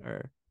 understanding?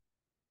 Or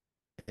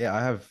Yeah,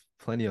 I have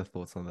plenty of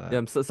thoughts on yeah, that.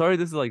 I'm so sorry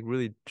this is like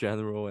really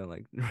general and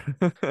like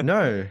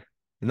No,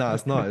 no,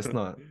 it's not. It's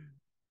not.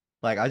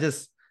 Like I'm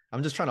just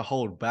trying to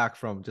hold back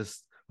from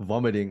just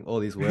vomiting all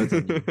these words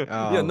on you.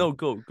 Yeah, no,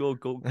 go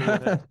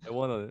ahead. I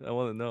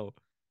wanna know.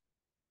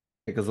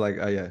 Because like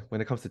yeah, when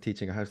it comes to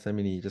teaching, I have so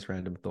many just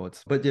random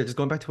thoughts. But yeah, just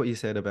going back to what you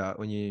said about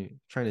when you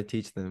trying to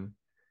teach them,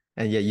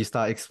 and yeah, you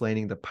start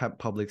explaining the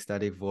public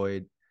static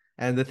void.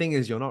 And the thing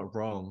is, you're not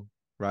wrong,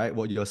 right?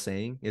 What you're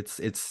saying, it's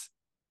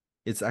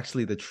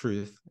actually the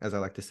truth, as I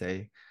like to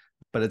say.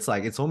 But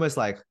it's almost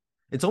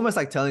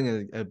like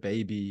telling a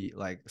baby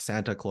like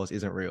Santa Claus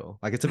isn't real.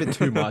 Like it's a bit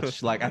too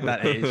much, like at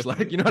that age.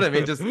 Like, you know what I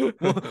mean? Just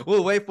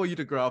we'll wait for you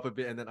to grow up a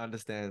bit and then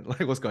understand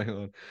like what's going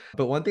on.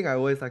 But one thing I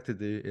always like to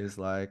do is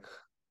like,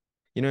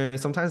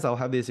 sometimes I'll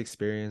have this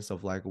experience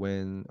of like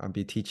when I'll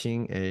be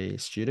teaching a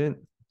student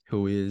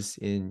who is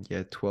in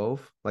year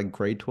 12, like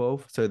grade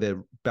 12. So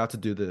they're about to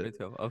do Me the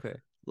too. Okay.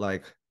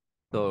 like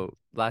So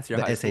last year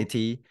the high school?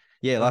 SAT.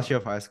 Yeah, last Uh-huh. year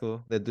of high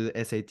school, they do the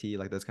SAT,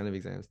 like those kind of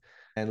exams.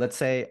 And let's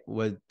say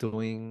we're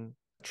doing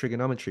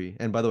trigonometry.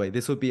 And by the way,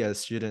 this would be a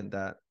student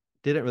that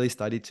didn't really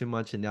study too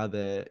much and now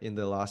they're in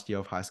the last year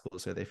of high school.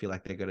 So they feel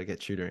like they're gonna get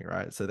tutoring,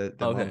 right? So their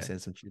mom Okay.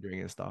 sends some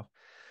tutoring and stuff.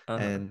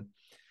 Uh-huh.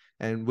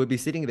 And we'll be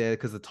sitting there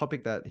because the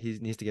topic that he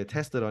needs to get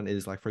tested on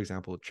is like, for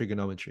example,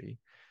 trigonometry.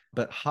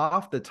 But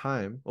half the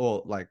time,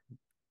 or like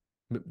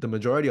the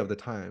majority of the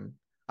time,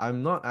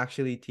 I'm not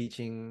actually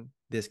teaching.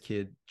 this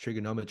kid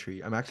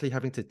trigonometry. I'm actually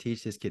having to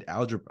teach this kid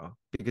algebra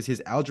because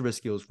his algebra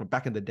skills from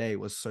back in the day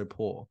was so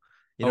poor.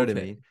 You know what I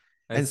Okay, mean?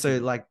 I And so see.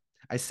 like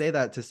I say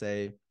that to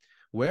say,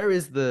 where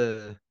is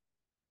the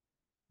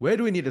where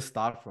do we need to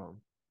start from?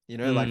 You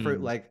know,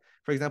 Mm. like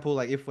for example,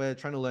 like if we're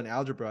trying to learn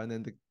algebra and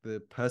then the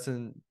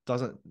person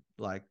doesn't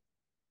like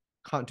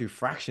can't do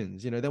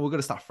fractions, you know, then we're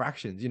gonna start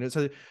fractions, you know.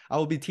 So I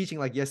will be teaching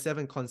like year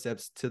seven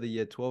concepts to the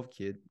year 12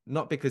 kid,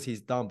 not because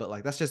he's dumb, but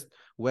like that's just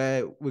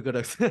where we're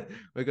gonna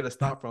we're gonna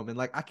start from. And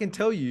like I can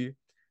tell you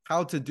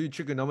how to do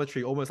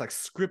trigonometry almost like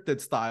scripted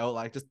style,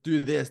 like just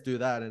do this, do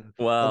that, and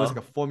almost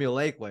Wow. like a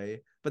formulaic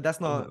way. But that's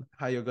Uh-huh. not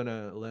how you're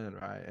gonna learn,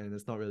 right? And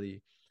it's not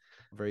really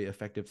very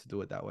effective to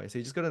do it that way. So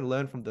you just gotta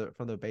learn from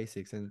the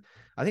basics. And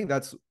I think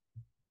that's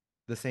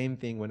the same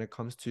thing when it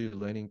comes to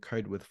learning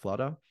code with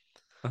Flutter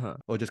Uh-huh.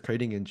 or just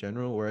coding in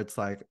general, where it's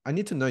like I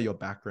need to know your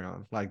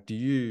background. Like, do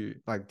you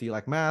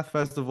like math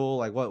first of all?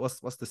 Like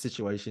what's the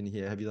situation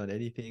here? Have you done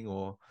anything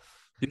or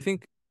Do you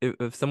think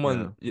if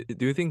someone yeah?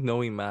 do you think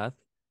knowing math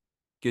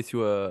gives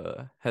you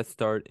a head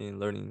start in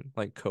learning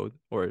like code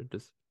or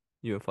just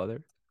you and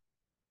Flutter?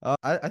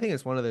 I think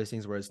it's one of those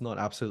things where it's not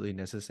absolutely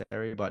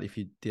necessary, but if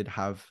you did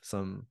have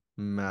some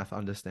math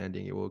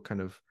understanding, it will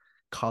kind of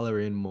color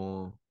in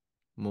more.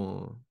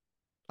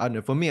 I don't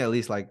know, for me at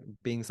least, like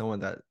being someone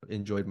that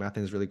enjoyed math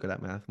and is really good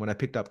at math, when I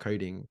picked up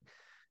coding,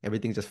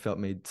 everything just felt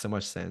made so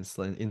much sense.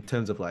 Like, in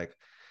terms of like,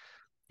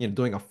 you know,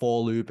 doing a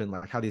for loop and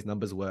like how these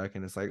numbers work.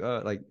 And it's like,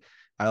 oh, like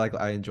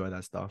I enjoy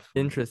that stuff.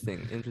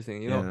 Interesting,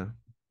 interesting. Yeah.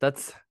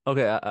 That's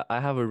okay. I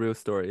have a real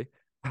story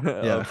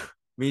Yeah. of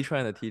me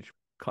trying to teach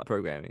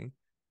programming.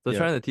 So Yeah.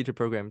 trying to teach a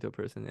program to a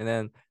person, and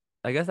then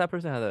I guess that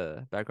person had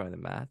a background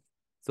in math.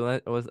 So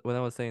when I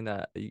was saying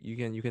that you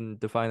can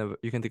define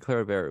you can declare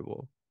a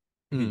variable,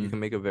 you Mm. can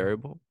make a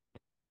variable,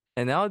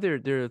 and now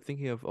they're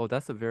thinking of, oh,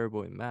 that's a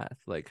variable in math,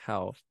 like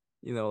how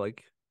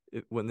like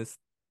when this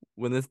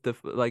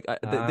like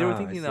they were I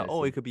thinking see. that, I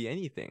oh, it see. could be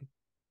anything.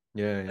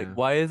 Yeah. Like, Yeah.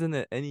 why isn't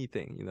it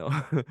anything,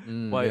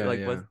 Mm. Why, Yeah. like,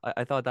 Yeah.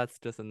 I thought that's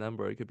just a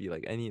number. It could be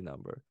like any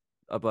number.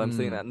 But I'm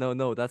saying that, Mm.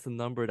 no, that's a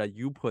number that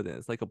you put in.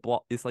 It's like a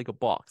block. It's like a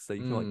box that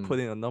you can like put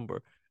Mm. in a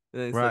number.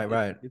 And then it's like, Right.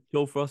 Right. it's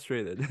so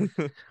frustrated.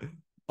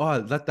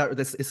 Oh,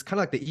 that's it's kind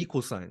of like the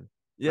equal sign.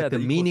 Yeah, Like the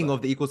the equal meaning sign.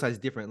 of the equal sign is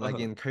different. Like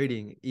Uh-huh. in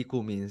coding,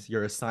 equal means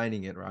you're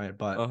assigning it, right?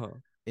 But Uh-huh.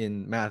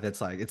 in math,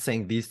 it's like it's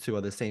saying these two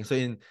are the same. So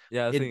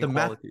Yeah, it's in an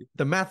equality.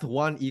 the math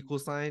one equal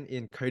sign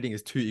in coding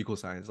is two equal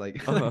signs. Like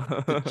like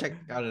to Uh-huh. check,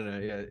 I don't know.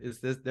 Yeah,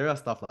 there are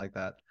stuff like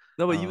that.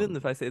 No, but even Um,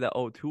 if I say that,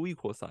 oh, two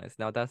equal signs,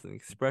 now that's an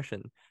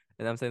expression.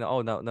 And I'm saying,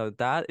 oh, no,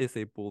 that is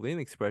a Boolean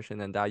expression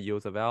and that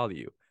yields a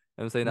value.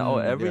 I'm saying that, oh,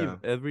 yeah,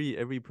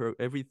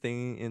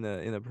 everything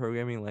in a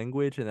programming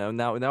language, and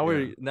now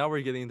yeah,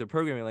 we're getting into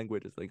programming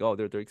languages, like, oh,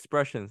 they're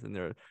expressions and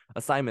they're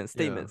assignments,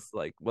 yeah, statements,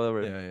 like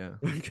whatever yeah.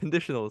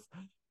 conditionals.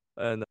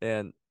 And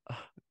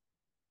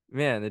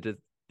man, it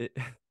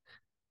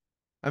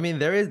I mean,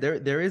 there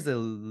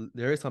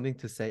is something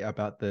to say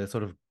about the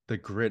sort of the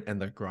grit and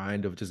the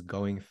grind of just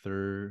going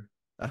through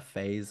a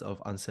phase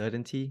of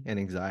uncertainty and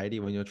anxiety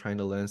when you're trying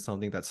to learn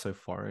something that's so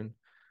foreign.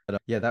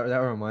 But yeah, that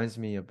reminds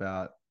me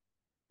about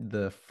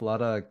the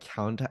Flutter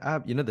counter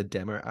app, you know, the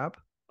demo app.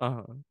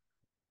 uh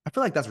I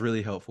feel like that's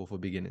really helpful for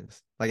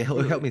beginners. Like it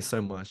helped really, me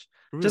so much.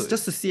 Just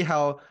really, to see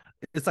how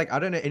it's like I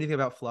don't know anything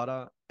about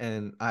Flutter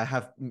and I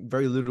have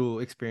very little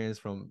experience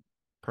from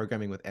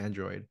programming with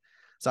Android.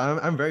 So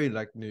I'm very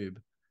like noob.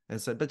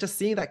 And so but just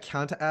seeing that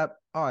counter app,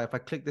 oh, if I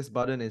click this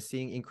button and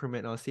seeing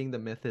increment or seeing the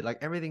method, like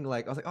everything,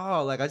 like I was like,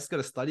 oh, like I just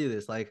gotta study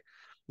this. Like,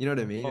 you know what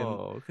I mean?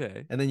 oh,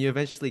 okay, And then you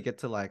eventually get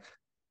to like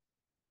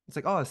it's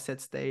like, oh,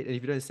 set state. And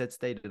if you don't set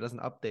state, it doesn't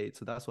update.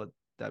 So that's what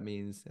that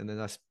means. And then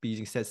I be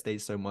using set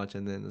state so much.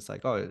 And then it's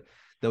like, oh,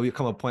 there'll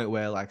come a point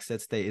where like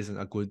set state isn't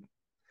a good,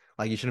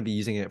 like you shouldn't be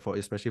using it for,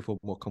 especially for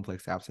more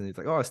complex apps. And it's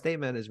like, oh, state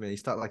management. You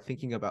start like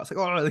thinking about, it's like,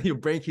 oh, your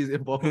brain keeps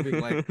evolving.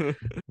 Like,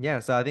 yeah.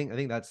 So I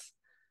think that's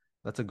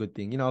a good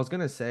thing. You know, I was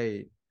gonna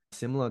say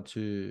similar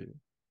to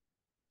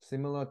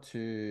similar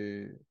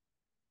to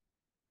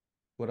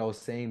what I was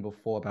saying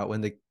before about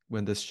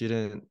when the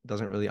student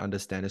doesn't really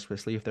understand,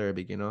 especially if they're a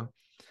beginner,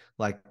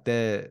 like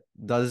there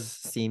does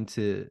seem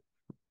to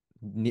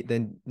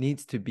there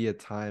needs to be a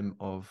time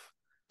of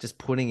just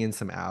putting in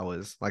some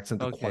hours, like some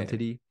the okay,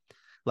 quantity,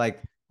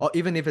 like or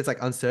even if it's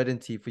like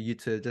uncertainty for you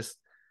to just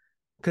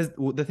because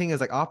the thing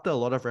is like after a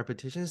lot of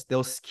repetitions,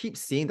 they'll keep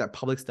seeing that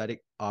public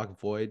static arc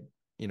void,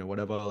 you know,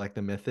 whatever, like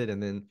the method,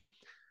 and then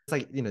it's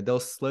like you know they'll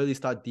slowly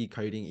start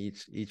decoding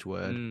each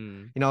word.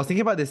 mm, You know, I was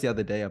thinking about this the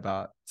other day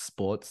about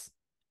sports,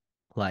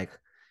 like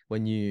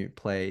when you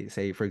play,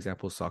 say, for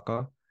example,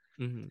 soccer,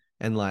 mm-hmm.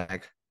 and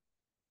like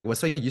we're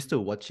so used to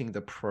watching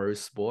the pro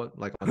sport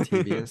like on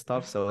TV and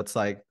stuff. So it's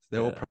like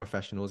they're all Yeah.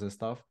 professionals and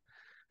stuff.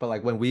 But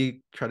like when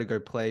we try to go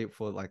play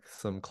for like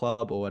some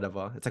club or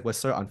whatever, it's like we're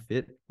so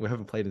unfit. We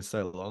haven't played in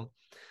so long.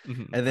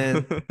 And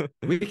then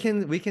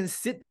Mm-hmm. we can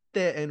sit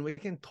there and we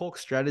can talk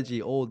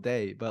strategy all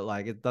day, but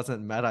like it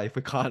doesn't matter if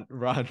we can't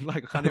run,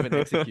 like can't even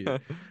execute.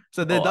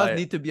 So there Oh, does I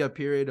need to be a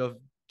period of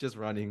just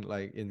running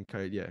like in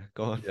code. Yeah,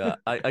 go on. Yeah,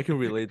 I can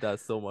relate that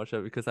so much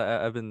because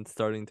I've been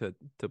starting to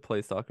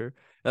play soccer.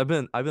 I've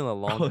been a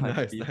long Oh, time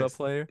nice, FIFA nice.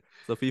 player.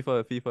 So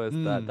FIFA is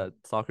Mm. that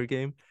soccer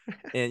game.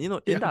 And Yeah,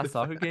 in that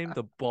soccer game,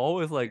 the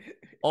ball is like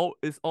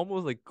it's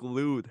almost like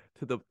glued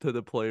to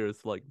the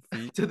player's like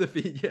feet. to the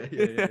feet. Yeah,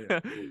 yeah, yeah,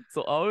 yeah.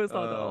 So I always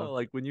thought that Uh, oh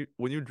like when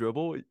you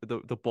dribble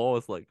the ball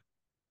is like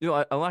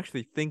I don't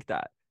actually think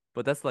that,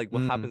 but that's like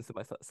what mm, happens to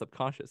my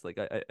subconscious. Like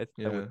I would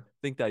yeah,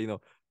 think that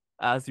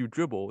as you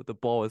dribble, the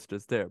ball is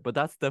just there. But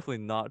that's definitely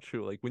not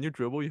true. Like when you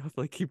dribble, you have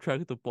to like keep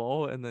track of the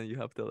ball and then you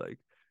have to like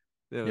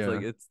it's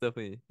like yeah. it's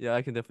definitely yeah,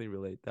 I can definitely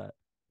relate that.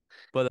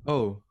 But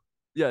Oh,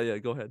 yeah,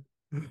 go ahead.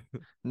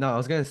 no, I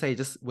was gonna say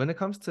just when it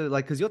comes to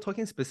like, because you're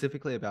talking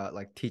specifically about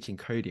like teaching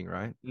coding,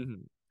 right?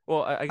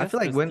 Well, I I guess feel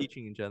like just when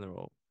teaching in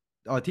general.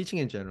 Oh, teaching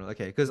in general.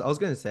 Okay, because I was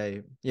gonna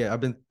say, yeah, I've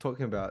been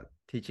talking about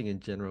teaching in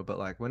general, but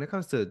like when it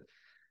comes to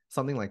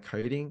something like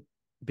coding,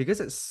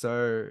 because it's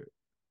so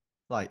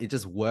like it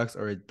just works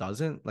or it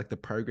doesn't, like the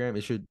program,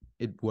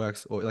 it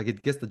works or like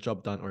it gets the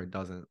job done or it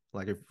doesn't.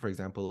 Like if, for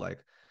example,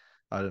 like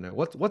I don't know,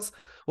 what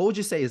would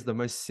you say is the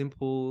most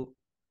simple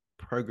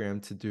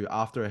program to do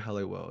after a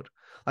hello world?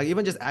 Like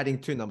even just adding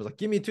two numbers, like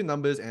give me two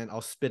numbers and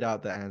I'll spit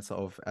out the answer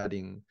of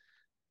adding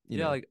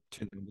Yeah,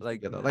 two numbers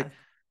like together. Like, math.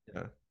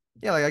 yeah.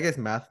 Yeah, like I guess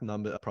math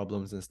number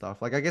problems and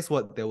stuff. Like I guess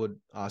what they would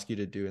ask you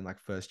to do in like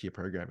first year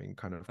programming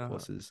kind of Uh-huh.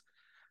 courses.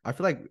 I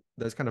feel like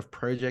those kind of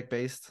project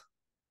based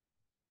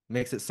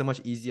makes it so much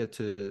easier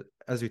to,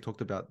 as we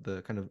talked about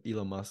the kind of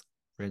Elon Musk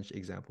wrench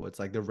example, it's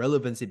like the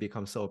relevancy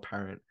becomes so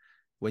apparent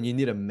when you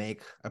need to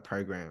make a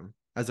program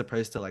as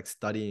opposed to like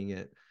studying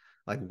it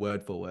like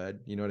word for word.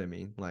 You know what I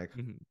mean? Like,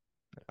 hmm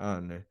I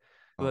don't know.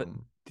 But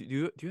Um, do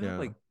you have yeah.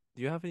 like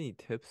do you have any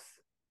tips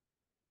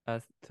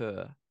as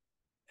to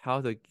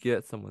how to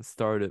get someone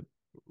started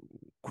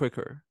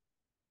quicker?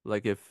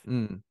 Like if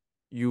Mm,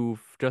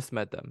 you've just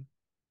met them,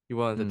 you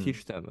wanted to mm,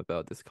 teach them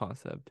about this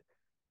concept.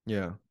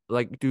 yeah.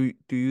 Like, do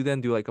you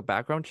then do like a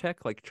background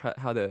check? Like, try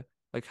how to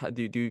like how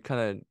do you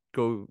kind of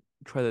go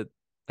try to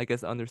I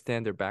guess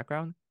understand their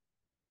background,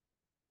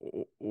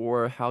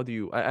 or how do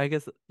you? I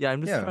guess yeah.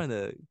 I'm just Yeah. trying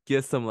to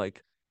get some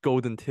like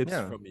golden tips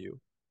Yeah. from you.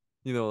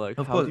 You know, like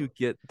Of how do you course.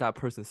 get that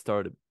person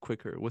started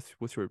quicker?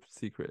 What's your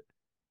secret?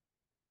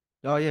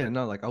 Oh yeah,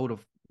 no, like I would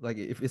have like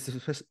if it's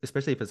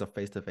especially if it's a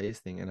face-to-face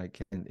thing and I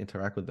can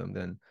interact with them,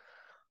 then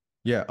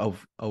yeah,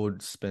 I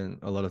would spend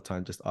a lot of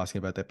time just asking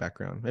about their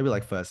background. Maybe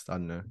like first, I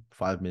don't know,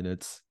 5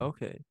 minutes.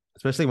 Okay.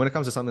 Especially when it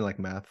comes to something like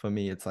math, for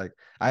me, it's like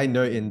I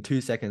know in Mm.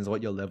 2 seconds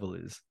what your level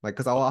is. Like,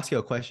 because I'll Oh, ask you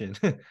a question,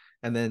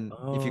 and then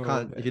oh, if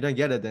okay. you don't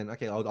get it, then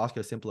okay, I'll ask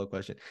you a simpler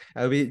question.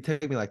 It'll be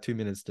take me like 2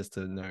 minutes just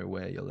to know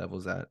where your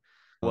level's at.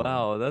 Um,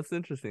 Wow, that's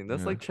interesting.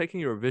 That's yeah. like checking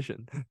your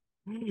vision.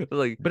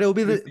 Like, But it'll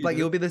be you the see like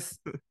this?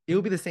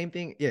 it'll be the same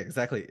thing. Yeah,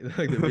 exactly.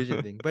 Like the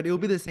vision thing. But it'll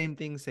be the same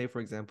thing, say for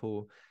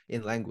example,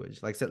 in language.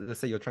 Like let's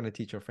say you're trying to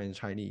teach your friend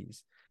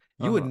Chinese.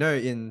 You would Uh-huh. know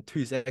in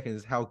 2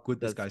 seconds how good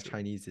this That's guy's true.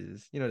 Chinese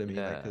is. You know what I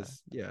mean? Like, Yeah.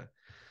 cause yeah.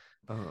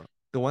 Uh-huh.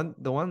 The one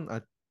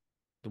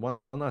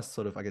last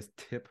sort of I guess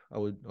tip I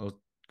was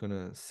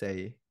gonna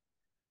say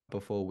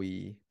before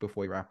we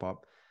wrap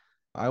up.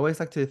 I always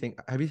like to think,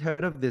 have you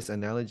heard of this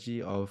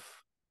analogy of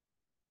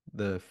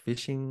the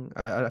fishing?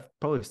 I've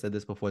probably said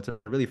this before. It's a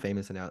really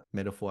famous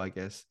metaphor, I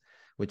guess,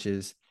 which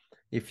is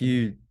if Mhm.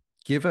 you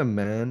give a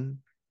man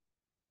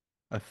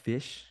a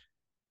fish,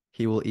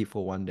 he will eat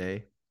for one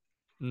day.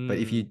 But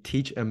if you Mm.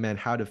 teach a man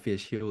how to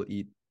fish, he will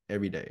eat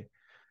every day.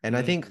 And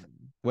I think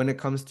Mm. when it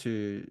comes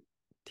to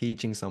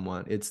teaching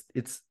someone, it's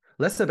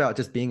less about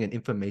just being an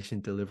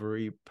information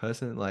delivery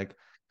person. Like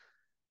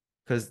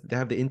because they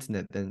have the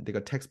internet, then they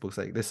got textbooks.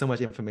 Like there's so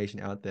much information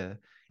out there.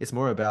 It's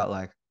more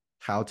about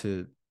how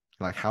to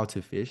how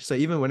to fish. So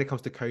even when it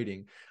comes to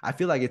coding, I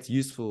feel like it's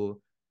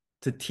useful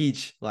to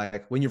teach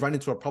like when you run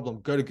into a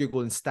problem, go to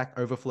Google and Stack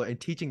Overflow and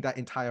teaching that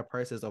entire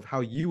process of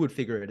how you would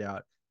figure it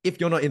out if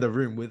you're not in the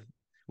room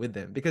with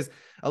them. Because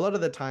a lot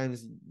of the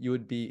times you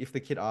would be if the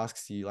kid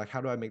asks you like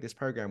how do I make this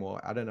program or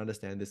I don't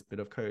understand this bit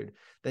of code,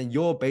 then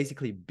you're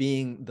basically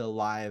being the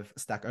live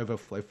Stack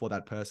Overflow for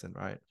that person,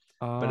 right?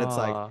 But it's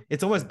like Ah.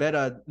 it's almost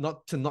better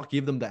not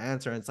give them the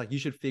answer. And it's like you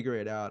should figure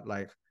it out.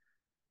 Like,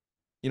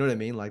 you know what I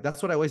mean? Like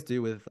that's what I always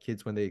do with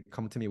kids when they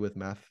come to me with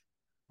math,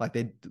 like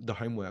they the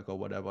homework or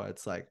whatever.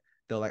 It's like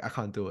they're like, I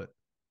can't do it.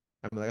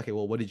 I'm like, okay,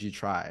 well, what did you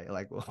try?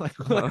 Like,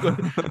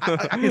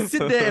 I can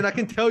sit there and I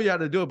can tell you how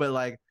to do it, but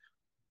like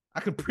I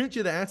can print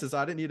you the answer. So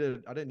I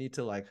didn't need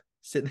to like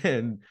sit there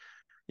and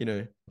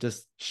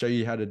just show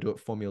you how to do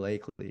it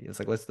formulaically. It's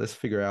like let's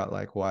figure out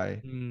like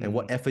why and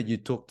what Hmm. effort you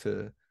took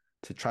to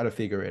try to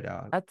figure it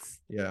out. That's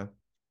Yeah.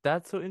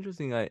 that's so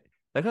interesting. That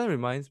kind of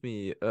reminds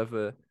me of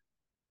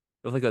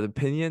like an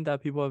opinion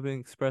that people have been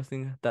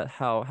expressing that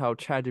how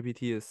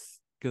ChatGPT is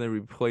gonna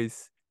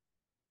replace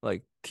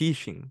like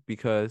teaching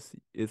because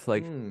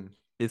Mm,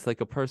 it's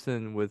like a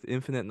person with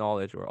infinite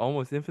knowledge or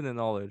almost infinite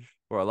knowledge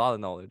or a lot of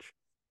knowledge,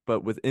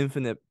 but with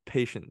infinite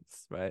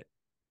patience, right?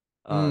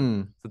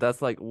 mm, So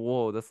that's like,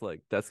 whoa,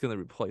 that's gonna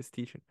replace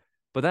teaching.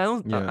 But I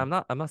don't, yeah. I'm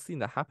not seeing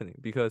that happening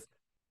because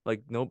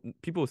Like no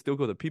people still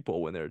go to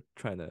people when they're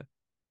trying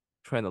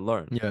to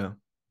learn. Yeah.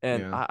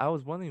 And Yeah. I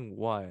was wondering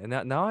why. And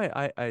now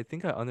I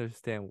think I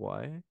understand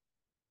why.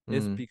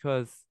 It's Mm.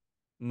 because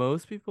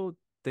most people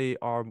they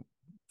are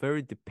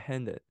very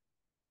dependent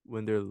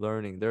when they're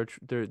learning.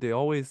 They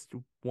always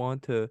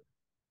want to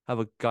have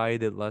a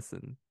guided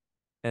lesson,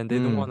 and they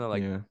don't want Mm. to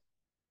like Yeah.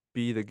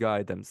 be the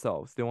guide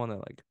themselves. They want to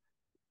like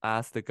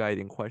ask the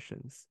guiding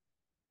questions.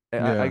 I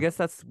Yeah. guess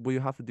that's what you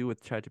have to do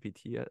with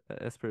ChatGPT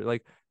as per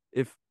like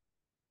if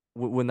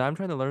when I'm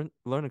trying to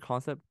learn a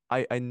concept,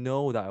 I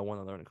know that I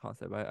want to learn a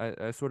concept.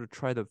 I sort of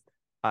try to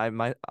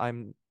I'm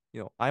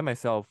I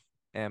myself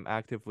am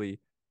actively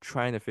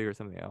trying to figure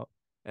something out.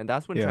 And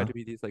that's when Yeah.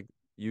 ChatGPT is like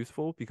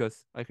useful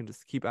because I can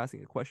just keep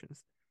asking it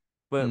questions.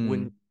 But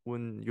Mm.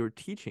 when you're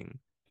teaching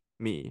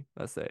me,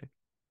 let's say,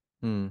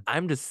 Mm.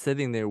 I'm just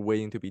sitting there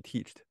waiting to be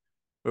taught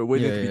or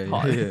waiting Yeah, to be yeah, yeah,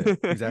 taught.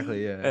 yeah.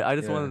 Exactly. And Yeah. I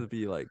just wanted Yeah. to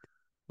be like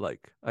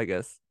I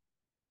guess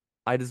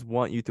I just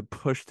want you to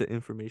push the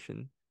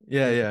information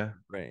Yeah, into yeah.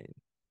 my brain.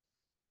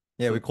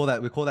 Yeah, So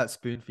we call that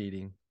spoon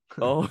feeding.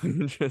 oh,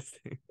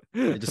 interesting.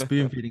 You're just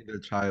spoon feeding the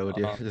child.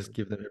 You Um, just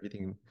give them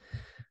everything.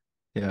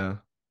 Yeah.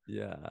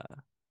 yeah.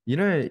 You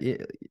know,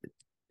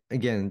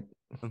 again,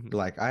 Mhm.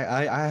 like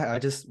I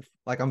just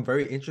like I'm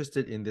very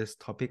interested in this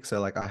topic, so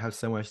like I have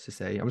so much to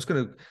say. I'm just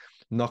gonna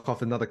knock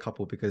off another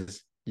couple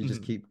because you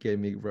just Mhm. keep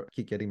getting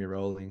me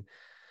rolling.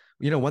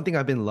 You know, one thing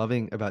I've been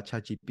loving about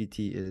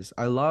ChatGPT is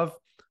I love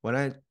when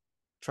I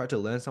try to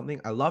learn something,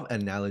 I love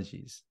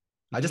analogies.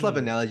 I just love Mm.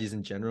 analogies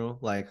in general.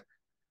 Like,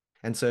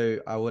 and so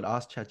I would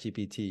ask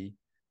ChatGPT,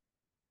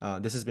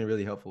 this has been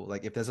really helpful.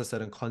 Like if there's a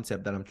certain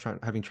concept that I'm trying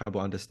having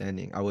trouble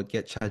understanding, I would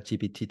get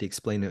ChatGPT to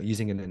explain it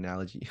using an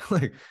analogy.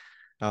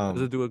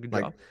 Does it do a good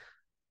Like job?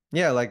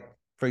 yeah, like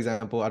for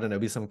example, I don't know,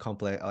 be some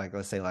complex like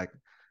let's say like,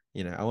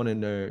 I want to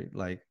know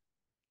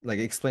like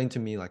explain to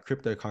me like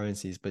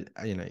cryptocurrencies, but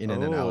in an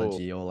Oh,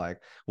 analogy or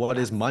like what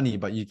is that's money,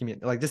 but you give me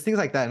like just things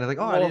like that. And I'm like,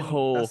 oh, I didn't,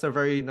 whoa. that's a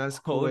very nice,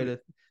 Oh, cool way to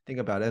think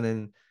about it. And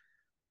then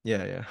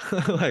yeah, yeah.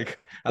 Like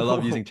I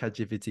love oh, using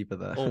ChatGPT for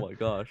oh that. my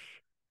gosh.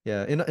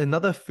 Yeah. In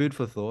another food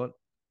for thought,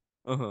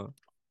 Uh-huh.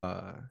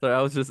 uh Sorry,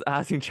 I was just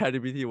asking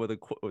ChatGPT what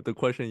the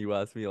question you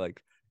asked me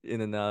like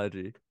in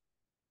analogy.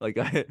 Like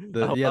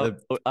the yeah,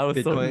 the I was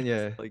so Bitcoin,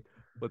 interested yeah. like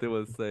what they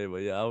would say,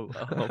 but yeah,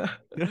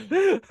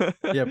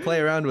 Yeah, play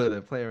around with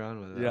it, play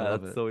around with it. I yeah,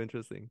 love that's it. so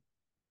interesting.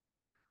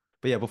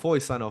 But yeah, before we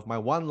sign off, my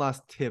one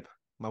last tip,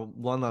 my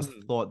one last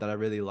Mhm. thought that I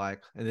really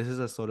like, and this is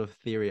a sort of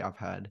theory I've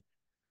had,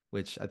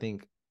 which I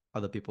think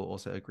other people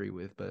also agree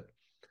with. But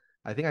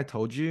I think I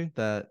told you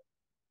that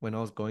when I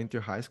was going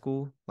through high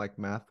school, like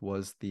math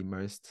was the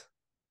most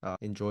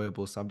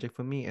enjoyable subject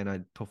for me, and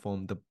I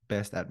performed the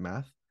best at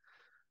math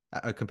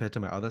compared to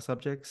my other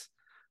subjects.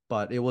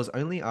 But it was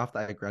only after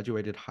I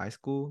graduated high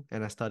school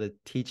and I started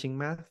teaching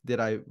math did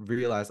I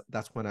realize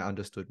that's when I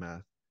understood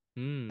math.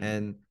 Mm.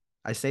 And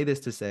I say this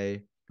to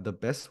say the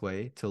best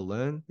way to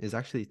learn is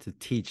actually to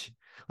teach.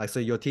 Like, so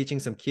you're teaching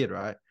some kid,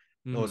 right?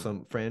 Or Mm.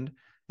 some friend.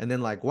 And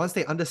then, like, once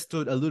they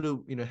understood a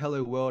little,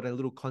 hello world and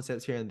little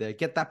concepts here and there,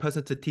 get that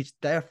person to teach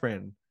their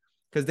friend.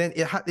 Because then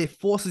it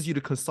forces you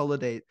to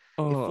consolidate. It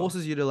Oh,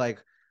 forces you to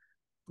like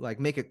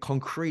make it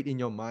concrete in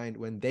your mind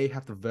when they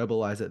have to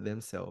verbalize it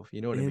themselves.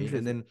 You know what I mean?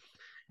 And interesting.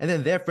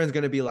 then their friend's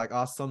gonna be like,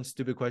 ask some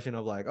stupid question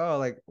of like, oh,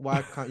 like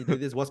why can't you do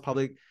this? What's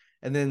public?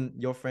 And then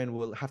your friend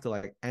will have to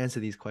like answer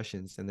these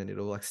questions, and then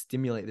it'll like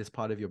stimulate this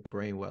part of your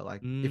brain where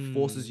like it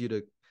forces Mm. you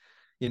to,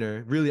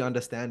 really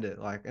understand it.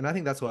 Like, and I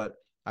think that's what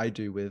I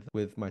do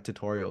with my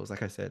tutorials.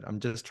 Like I said, I'm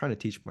just trying to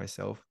teach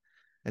myself.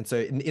 And so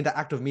in the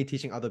act of me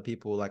teaching other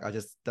people, like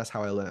that's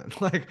how I learn.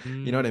 Like,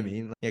 you know what I Mm.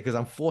 mean? Yeah, because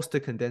I'm forced to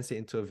condense it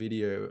into a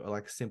video or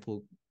like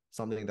simple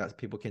something that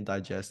people can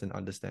digest and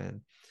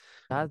understand.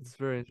 That's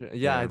very interesting.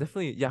 Yeah, I Yeah.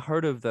 definitely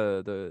heard of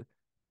the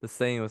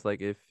saying was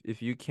like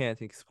if you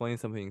can't explain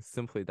something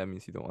simply, that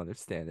means you don't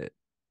understand it.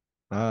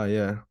 Ah,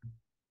 yeah.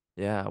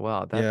 Yeah,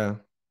 wow, Yeah.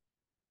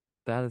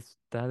 that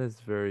is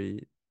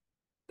very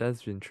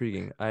that's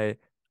intriguing.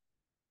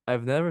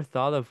 I've never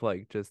thought of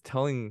like just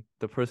telling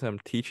the person I'm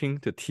teaching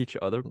to teach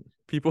other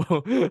people.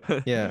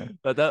 Yeah.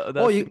 Or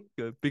That's you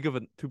big of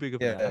a too big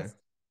of an yeah. ask.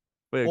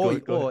 But yeah,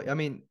 go ahead. Or I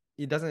mean,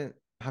 it doesn't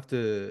have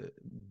to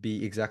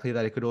be exactly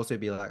that. It could also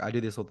be like I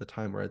do this all the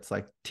time where it's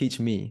like teach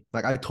me.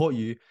 Like I taught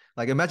you.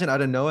 Like imagine I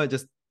don't know it,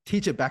 just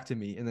teach it back to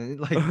me. And then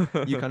like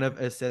you kind of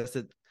assess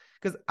it.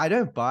 Because I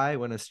don't buy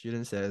when a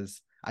student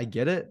says, I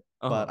get it,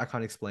 but Uh-huh. I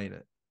can't explain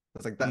it.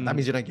 It's like that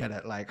means Mm. you don't get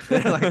it. Like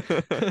like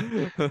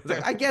it's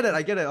like I get it,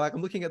 I get it. Like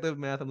I'm looking at the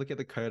math, I'm looking at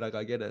the code, like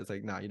I get it. It's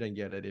like, nah, you don't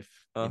get it if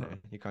Uh-huh.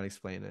 you can't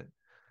explain it.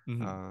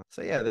 Hmm.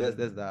 So yeah,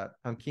 there's that.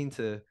 I'm keen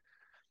to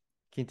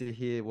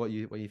hear what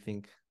you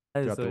think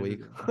That is throughout so the week.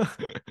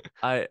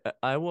 interesting.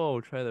 I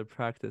will try to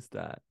practice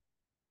that.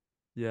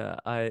 Yeah,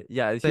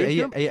 So here are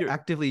you here.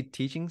 actively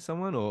teaching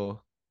someone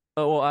or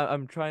Oh well,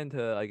 I'm trying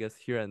to I guess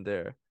here and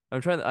there.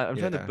 I'm trying to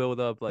yeah, build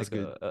up that's like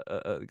good.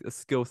 a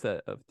skill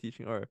set of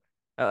teaching, or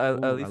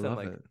at Oh, I least I'm love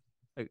like it.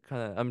 I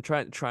kind of I'm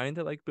trying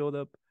to like build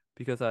up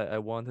because I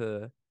want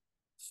to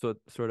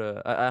sort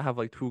of I have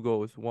like two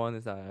goals. One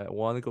is that I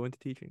want to go into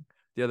teaching.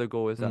 The other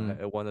goal is that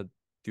Mm. I want to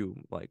do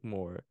like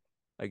more,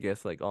 I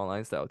guess like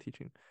online style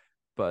teaching.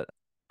 But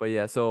but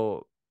yeah,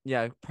 so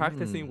yeah,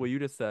 practicing what Mm. you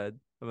just said,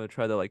 I'm gonna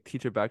try to like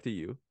teach it back to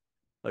you.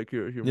 Like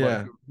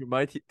Yeah. your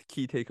my t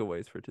key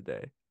takeaways for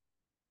today.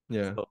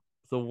 Yeah. So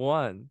so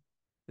one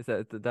is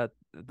that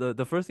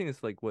the first thing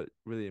is like what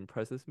really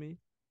impresses me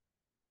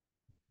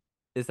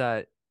is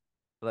that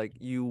like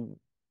you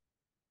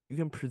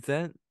can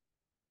present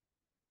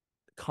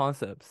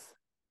concepts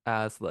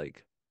as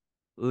like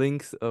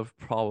links of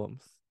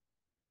problems.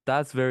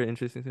 That's very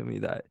interesting to me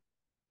that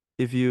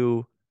if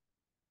you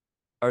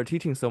are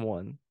teaching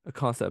someone a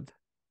concept,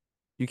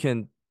 you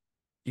can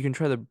you can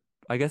try to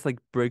I guess like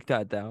break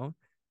that down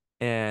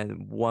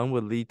and one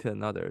would lead to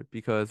another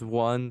because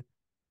once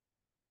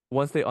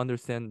they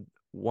understand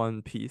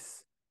one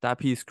piece, that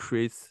piece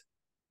creates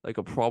like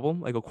a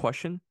problem, like a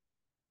question.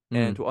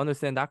 And Mm. to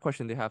understand that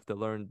question, they have to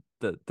learn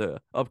the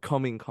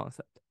upcoming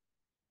concept.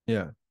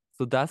 Yeah.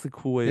 So that's a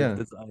cool way of Yeah.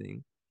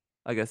 designing,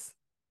 I guess,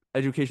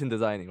 education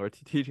designing or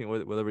t teaching,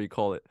 whatever you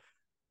call it.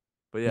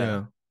 But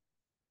yeah,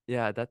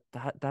 Yeah. yeah,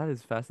 that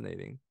is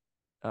fascinating.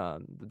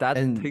 That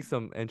And takes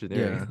some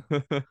engineering.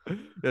 yeah.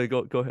 Yeah,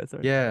 go ahead,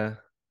 sorry. Yeah.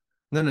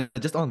 No, no,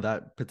 just on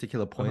that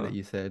particular point that Uh-huh.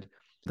 you said,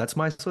 that's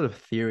my sort of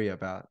theory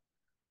about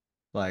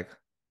like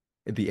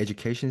the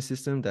education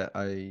system that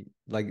I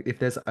like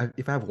if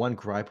I have one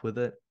gripe with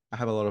it, I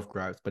have a lot of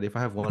gripes, but if I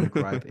have one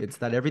gripe, it's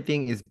that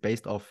everything is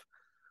based off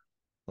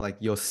like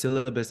your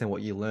syllabus and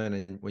what you learn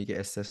and when you get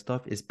assessed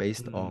stuff is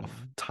based off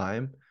Mm.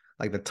 time.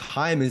 Like the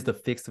time is the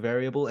fixed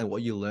variable and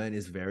what you learn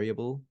is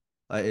variable.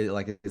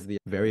 Like is the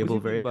What do variable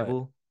you mean by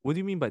variable. what do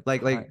you mean by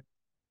Like time? like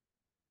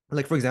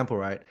like for example,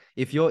 right?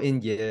 If you're in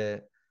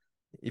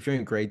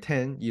grade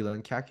 10, you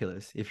learn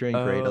calculus. If you're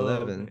in grade Oh,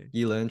 11, okay.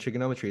 you learn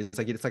trigonometry.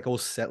 It's like all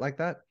set like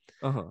that.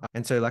 Uh-huh.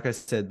 And so, like I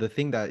said, the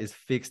thing that is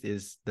fixed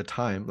is the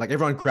time. Like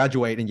everyone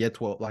graduate in year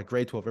 12, like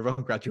grade 12,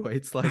 everyone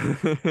graduates. Like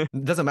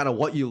it doesn't matter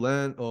what you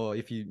learn or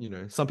if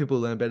some people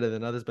learn better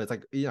than others, but it's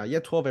like,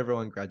 year 12,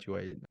 everyone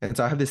graduate. And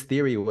so I have this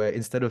theory where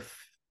instead of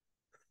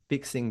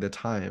fixing the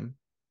time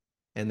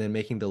and then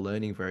making the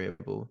learning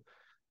variable,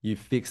 you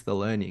fix the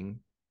learning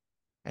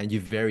and you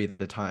vary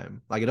the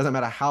time. Like it doesn't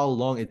matter how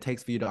long it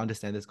takes for you to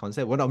understand this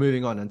concept. We're not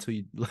moving on until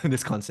you learn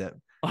this concept.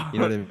 You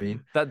know what I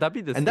mean? That'd be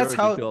And that's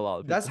discouraging to a how lot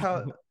of that's people.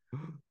 how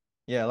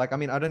yeah, like I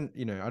mean, I don't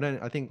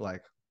I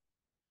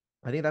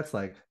think that's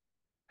like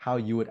how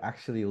you would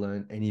actually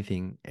learn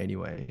anything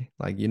anyway.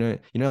 Like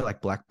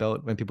like black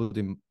belt when people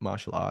do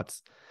martial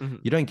arts, Mhm.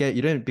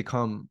 you don't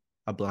become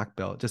a black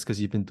belt just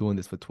because you've been doing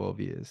this for 12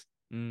 years.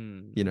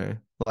 Mm. You know,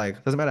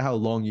 like doesn't matter how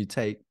long you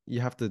take, you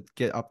have to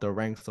get up the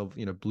ranks of,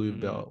 blue Mm.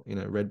 belt,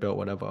 red belt,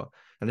 whatever.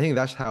 And I think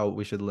that's how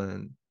we should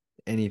learn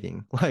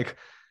anything. Like,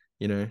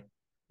 you know,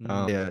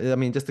 Mm. yeah, I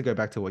mean, just to go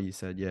back to what you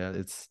said, yeah,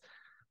 it's,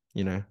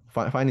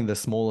 finding the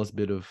smallest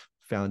bit of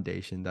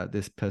foundation that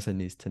this person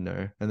needs to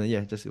know. And then,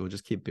 yeah, it will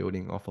just keep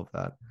building off of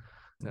that.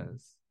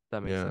 Sense.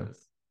 That makes Yeah.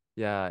 sense.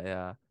 Yeah,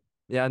 yeah.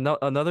 Yeah, no,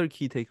 another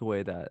key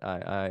takeaway that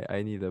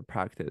I need to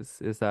practice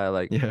is that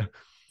like Yeah.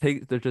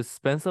 just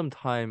spend some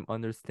time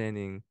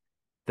understanding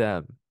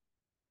them.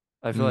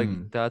 I feel like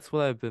Mm. that's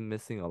what I've been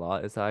missing a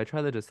lot is that I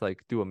try to just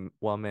like do a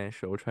one man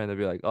show trying to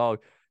be like, oh,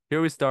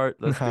 here we start,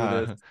 let's do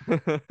this.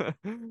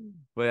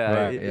 But yeah,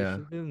 Right. it Yeah.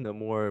 should be a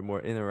more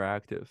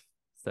interactive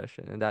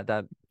session. And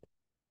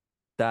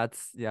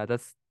that's yeah,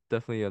 that's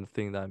definitely a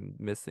thing that I'm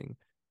missing.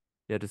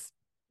 Yeah, just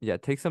yeah,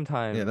 take some Yeah.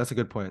 time That's a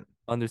good point.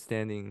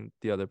 understanding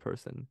the other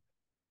person.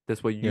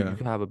 This way you Yeah.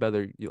 can have a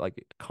better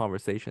like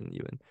conversation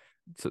even.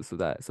 So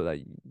that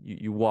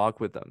you walk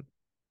with them.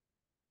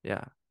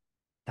 Yeah.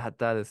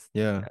 That is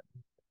Yeah. yeah,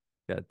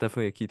 yeah,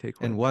 definitely a key And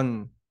takeaway.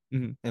 one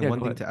And Yeah, go one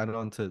thing ahead. to add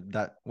on to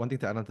that, one thing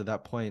to add on to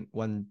that point,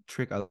 one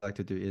trick I like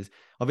to do is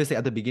obviously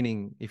at the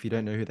beginning, if you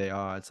don't know who they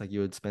are, it's like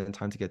you would spend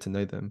time to get to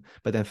know them.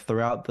 But then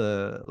throughout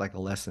the like a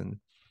lesson,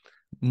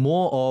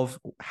 more of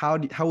how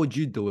would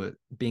you do it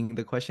being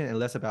the question and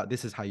less about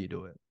this is how you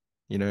do it.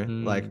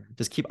 Like Mm.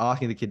 just keep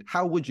asking the kid,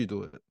 how would you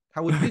do it?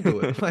 How would you do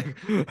it? Like,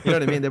 you know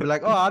what I mean? They'll be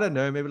like, oh, I don't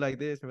know, maybe like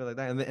this, maybe like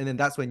that. And then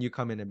that's when you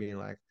come in and being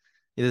like,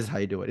 yeah, this is how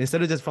you do it.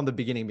 Instead of just from the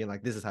beginning being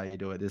like, this is how you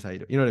do it, this is how you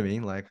do it. You know what I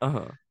mean? Like,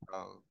 Uh-huh.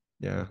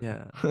 yeah.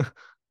 Yeah.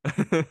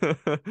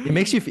 It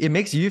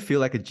makes you feel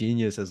like a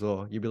genius as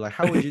well. You'd be like,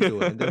 how would you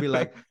do it? And they'll be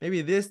like,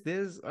 maybe this,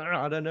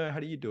 I don't know, how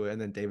do you do it?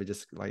 And then David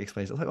just like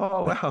explains. It's like,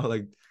 oh wow,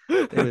 like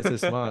David's so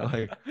smart.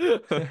 Like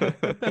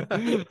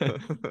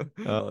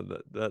Oh,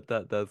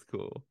 that's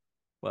cool.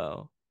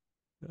 Wow.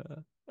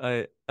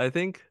 Yeah. I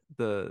think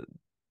the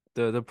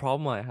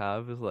problem I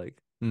have is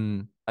like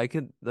mm, I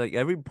could like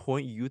every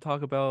point you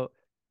talk about,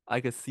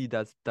 I could see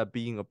that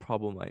being a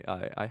problem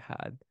I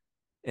had.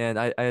 And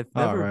I've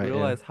all never right, yeah.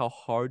 realized how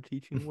hard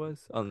teaching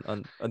was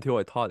until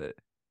I taught it.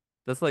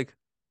 That's like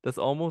that's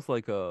almost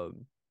like a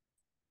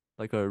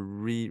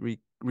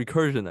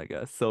recursion, I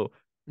guess. So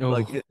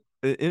like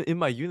Oh, in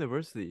my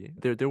university,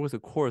 there was a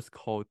course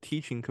called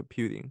teaching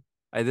computing.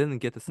 I didn't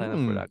get to sign up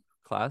for hmm. that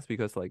class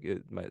because like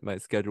my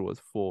schedule was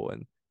full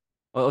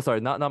Oh,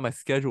 sorry, not my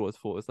schedule was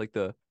full. It's like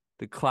the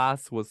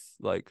class was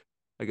like,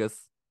 I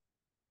guess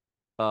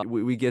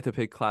we get to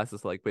pick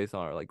classes like based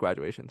on our like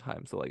graduation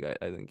time. So like I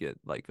didn't get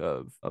like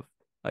of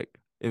like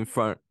in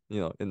front,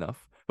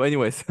 enough. But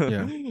anyways,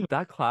 Yeah.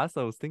 that class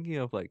I was thinking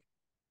of like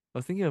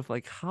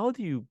how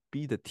do you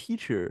be the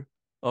teacher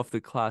of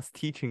the class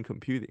teaching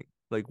computing?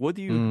 Like what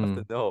do you have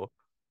to Mm. know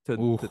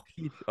Ooh. to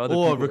teach other Oh,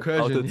 people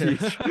how to recursion.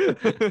 teach?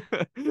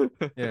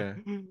 Yeah. Yeah.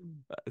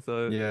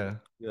 So Yeah.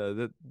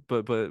 yeah,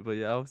 but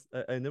yeah,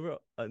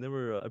 I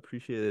never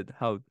appreciated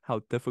how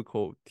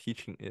difficult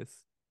teaching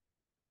is.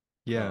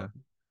 Yeah.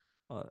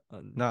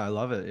 Um, No, I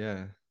love it.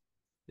 Yeah.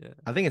 yeah.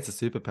 I think it's a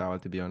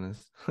superpower, to be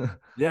honest.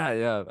 Yeah,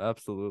 yeah,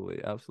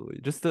 absolutely,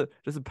 absolutely. Just the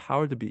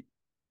power to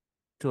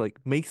like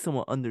make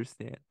someone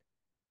understand.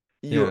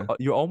 You're Yeah.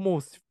 you're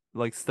almost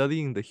like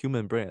studying the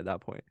human brain at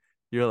that point.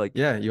 You're like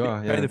Yeah, you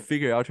are. trying to Yeah.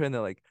 figure out, trying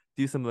to like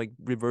do some like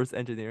reverse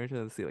engineering,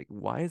 trying to see like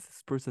why is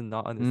this person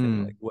not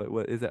understanding? Like Mm.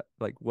 what is that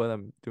like what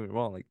I'm doing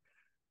wrong? Like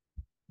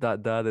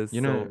that is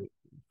You know, so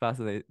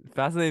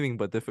fascinating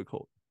but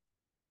difficult.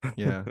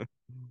 yeah.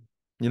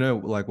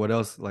 Like what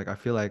else? Like I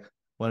feel like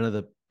one of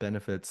the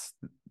benefits,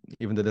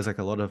 even though there's like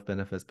a lot of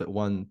benefits, but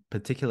one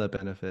particular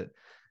benefit,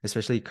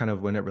 especially kind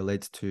of when it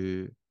relates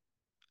to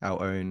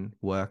our own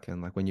work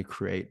and like when you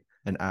create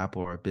an app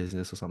or a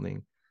business or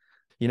something.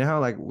 You know how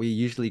like we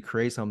usually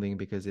create something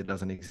because it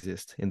doesn't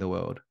exist in the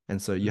world.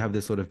 And so you have Mhm.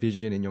 this sort of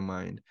vision in your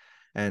mind.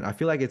 And I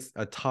feel like it's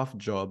a tough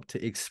job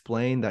to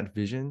explain that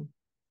vision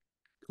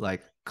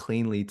like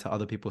cleanly to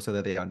other people so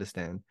that they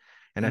understand.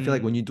 And I feel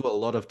like when you Mm, do a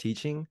lot of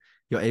teaching,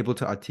 you're able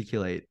to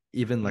articulate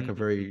even like a mm,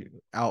 very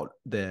out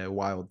there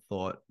wild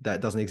thought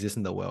that doesn't exist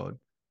in the world.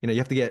 You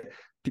have to get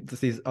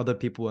these other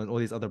people and all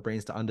these other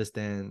brains to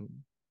understand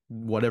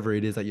whatever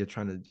it is that you're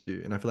trying to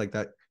do. And I feel like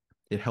that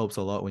it helps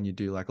a lot when you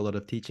do like a lot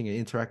of teaching and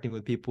interacting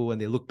with people and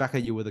they look back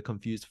at you with a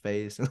confused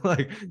face and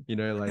like,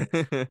 like,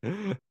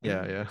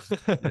 yeah,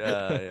 Yeah,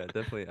 yeah. yeah,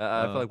 definitely.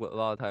 I feel uh, like a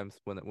lot of times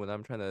when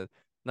I'm trying to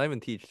not even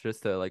teach,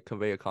 just to like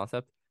convey a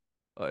concept,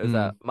 is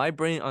that mm, my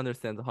brain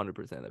understands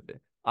 100% of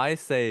it. I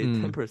say mm,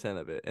 10%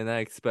 of it, and I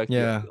expect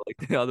the yeah. like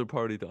the other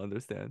party to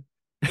understand.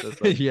 So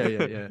it's like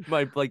Yeah.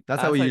 my like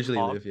That's how as we I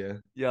usually talk, live, yeah.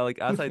 yeah, like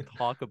as I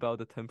talk about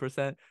the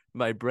 10%,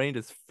 my brain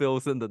just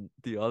fills in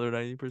the other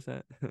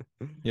 90%.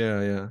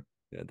 Yeah, yeah.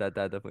 Yeah, that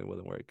definitely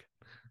wouldn't work.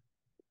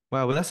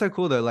 Wow, but that's so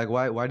cool though. Like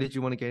why did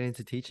you want to get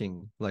into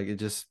teaching? Like it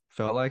just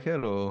felt like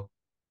it or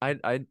I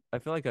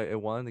feel like I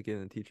wanted to get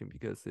into teaching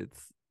because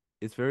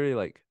it's very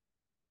like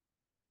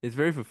it's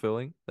very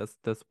fulfilling. That's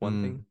one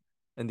thing. mm,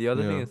 And the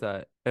other thing yeah. is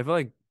that I feel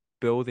like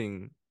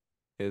building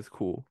is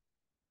cool,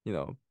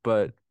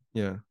 but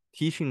Yeah.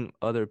 teaching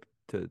other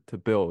to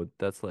build,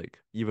 that's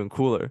like even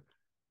cooler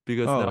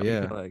because now Oh you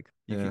can yeah. like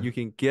Yeah. you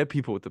can get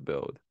people to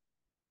build.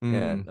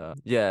 And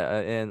Mm, yeah,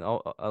 and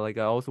like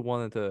I also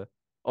wanted to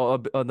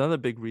another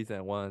big reason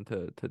I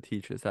wanted to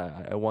teach is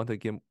that I want to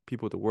get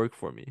people to work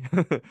for me.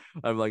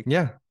 I'm like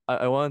yeah.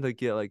 I wanted to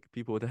get like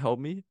people to help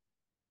me.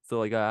 So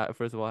like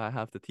first of all I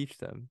have to teach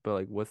them, but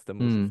like what's the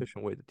most Mm,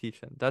 efficient way to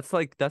teach them? That's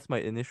my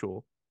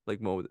initial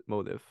like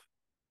yeah.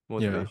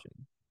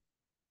 motivation.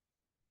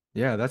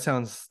 Yeah, that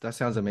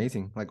sounds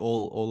amazing. Like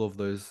all of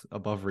those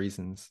above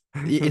reasons.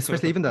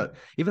 Especially even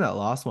that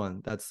last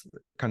one that's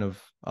kind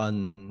of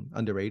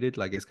underrated,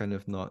 like it's kind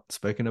of not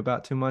spoken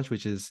about too much,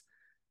 which is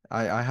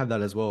I have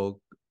that as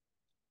well,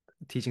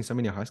 teaching so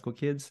many high school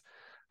kids.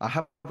 I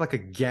have like a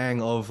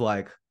gang of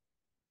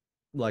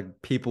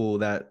like people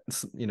that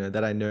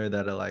that I know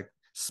that are like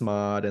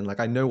smart and like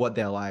I know what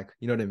they're like,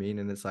 you know what I mean?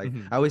 And it's like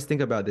hmm I always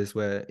think about this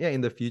where yeah,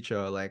 in the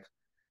future, like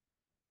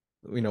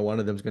one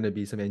of them's going to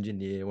be some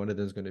engineer, one of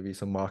them's going to be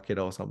some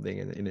marketer or something,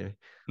 and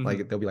like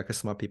hmm they'll be like a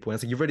smart people.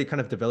 And so you've already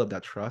kind of developed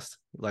that trust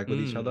like with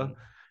each other, Mm.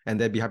 and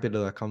they'd be happy to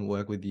like come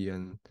work with you.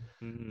 And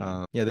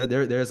Mm. yeah,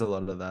 there is a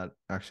lot of that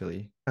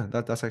actually. Yeah,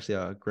 that's actually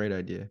a great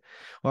idea.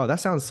 Wow, that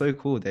sounds so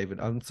cool, David.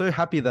 I'm so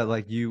happy that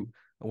like you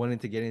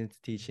wanted to get into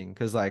teaching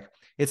because like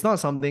it's not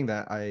something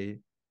that I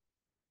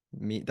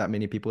meet that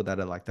many people that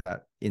are like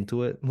that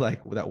into it,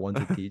 like that want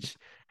to teach.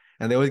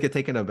 And they always get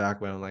taken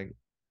aback when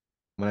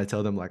I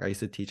tell them like I used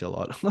to teach a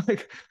lot.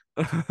 Like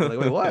they're like,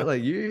 wait, what?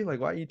 Like you? Like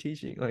why are you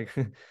teaching? Like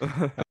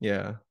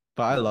yeah.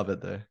 But I love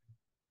it though.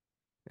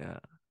 Yeah.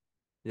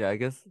 Yeah, I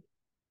guess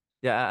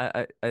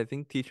yeah, I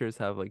think teachers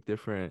have like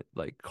different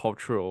like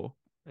cultural,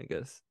 I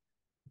guess,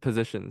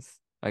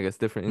 positions, I guess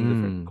different in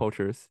different Mm,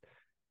 cultures.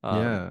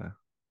 Um yeah,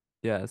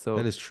 yeah,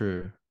 that so is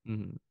true.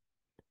 mhm,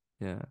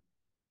 yeah.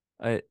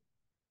 I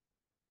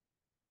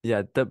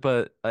yeah,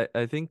 but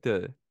I think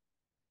the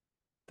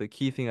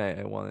key thing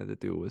I wanted to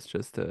do was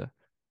just to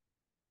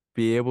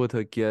be able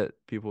to get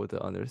people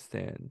to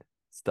understand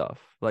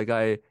stuff. Like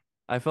I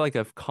feel like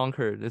I've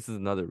conquered, this is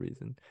another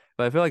reason,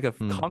 but I feel like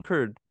I've Mm.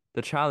 conquered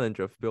the challenge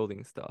of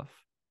building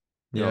stuff.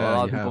 A Yeah,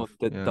 lot you of people have.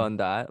 did Yeah. done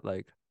that.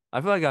 Like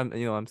I feel like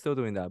I'm still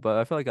doing that, but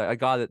I feel like I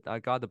got it. I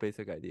got the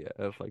basic idea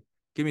of like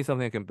give me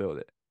something I can build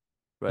it,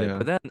 right?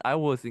 But Yeah. then I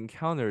was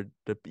encountered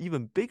the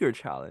even bigger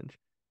challenge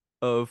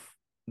of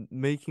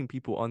making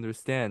people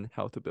understand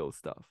how to build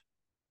stuff.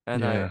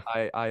 And Yeah.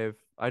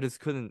 I just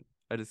couldn't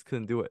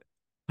do it.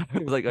 I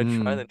was like I tried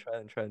Mm, and tried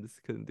and tried and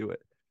just couldn't do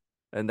it.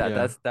 And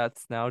yeah.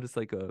 that's now just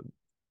like a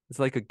it's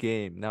like a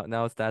game.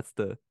 Now it's that's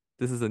the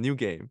this is a new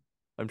game.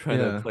 I'm trying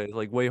to Yeah. play. It's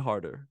like way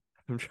harder.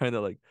 I'm trying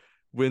to like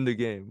win the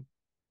game.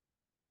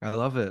 I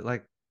love it.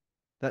 Like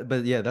that,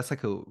 but yeah, that's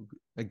like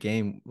a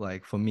game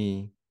like for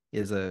me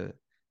is a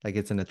like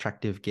it's an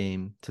attractive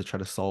game to try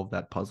to solve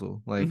that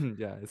puzzle. Like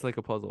Yeah, it's like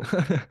a puzzle.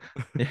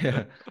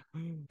 yeah.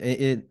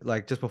 It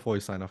like just before we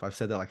sign off, I've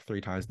said that like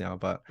 3 times now,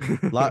 but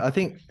I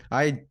think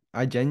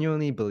I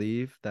genuinely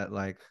believe that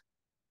like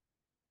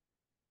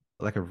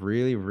a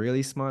really,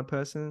 really smart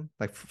person.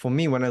 Like for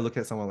me, when I look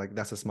at someone like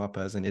that's a smart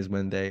person, is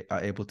when they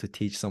are able to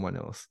teach someone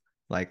else,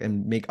 like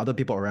and make other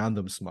people around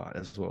them smart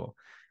as well,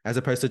 as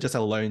opposed to just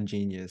a lone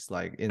genius,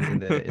 like in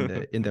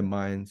their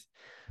minds.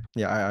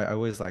 Yeah, I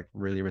always like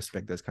really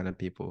respect those kind of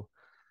people.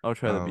 I'll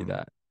try to be Um,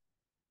 that.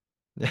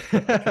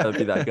 I'll try to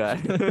be that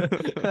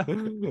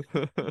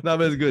no, guy.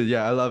 but it's good.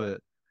 Yeah, I love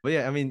it. But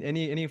yeah, I mean,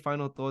 any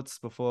final thoughts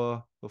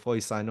before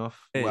you sign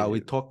off? Wow,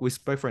 Hey, we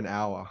spoke for an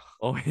hour,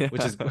 oh which yeah.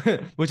 is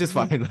which is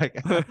fine. Like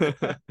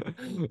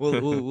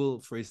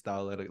we'll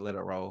freestyle, let it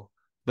roll.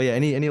 But yeah,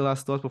 any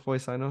last thoughts before we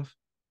sign off?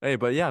 Hey,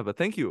 but yeah, but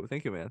thank you,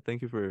 man.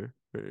 Thank you for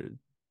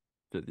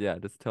just, yeah,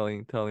 just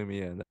telling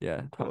me and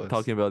yeah, Of course,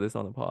 talking about this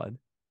on the pod.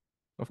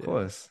 of Yeah.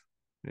 course.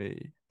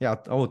 Hey. Yeah,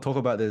 I will talk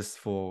about this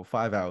for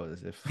 5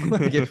 hours if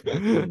like if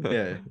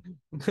yeah.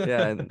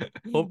 Yeah, and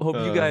hope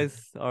you uh,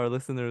 guys, our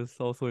listeners,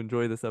 also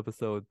enjoy this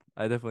episode.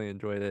 I definitely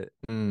enjoyed it.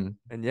 mm.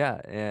 And yeah,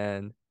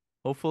 and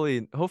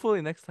hopefully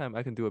next time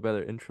I can do a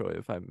better intro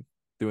if I'm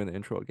doing the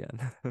intro again.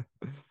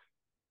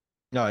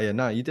 No, yeah,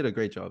 no, you did a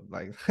great job.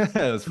 Like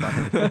it was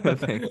fine.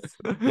 Thanks.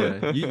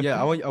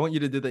 Yeah, I want you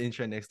to do the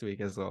intro next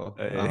week as well.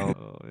 Hey,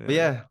 oh But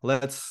yeah. yeah,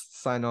 let's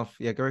sign off.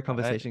 Yeah, great All right.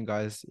 conversation,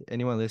 guys.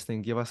 Anyone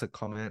listening, give us a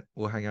comment.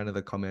 We'll hang out in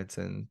the comments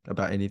and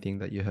about anything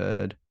that you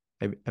heard.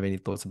 Have any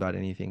thoughts about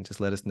anything,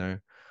 just let us know.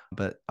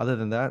 But other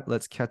than that,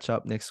 let's catch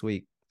up next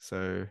week.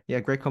 So yeah,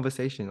 great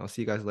conversation. I'll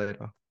see you guys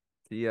later.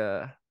 See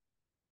ya.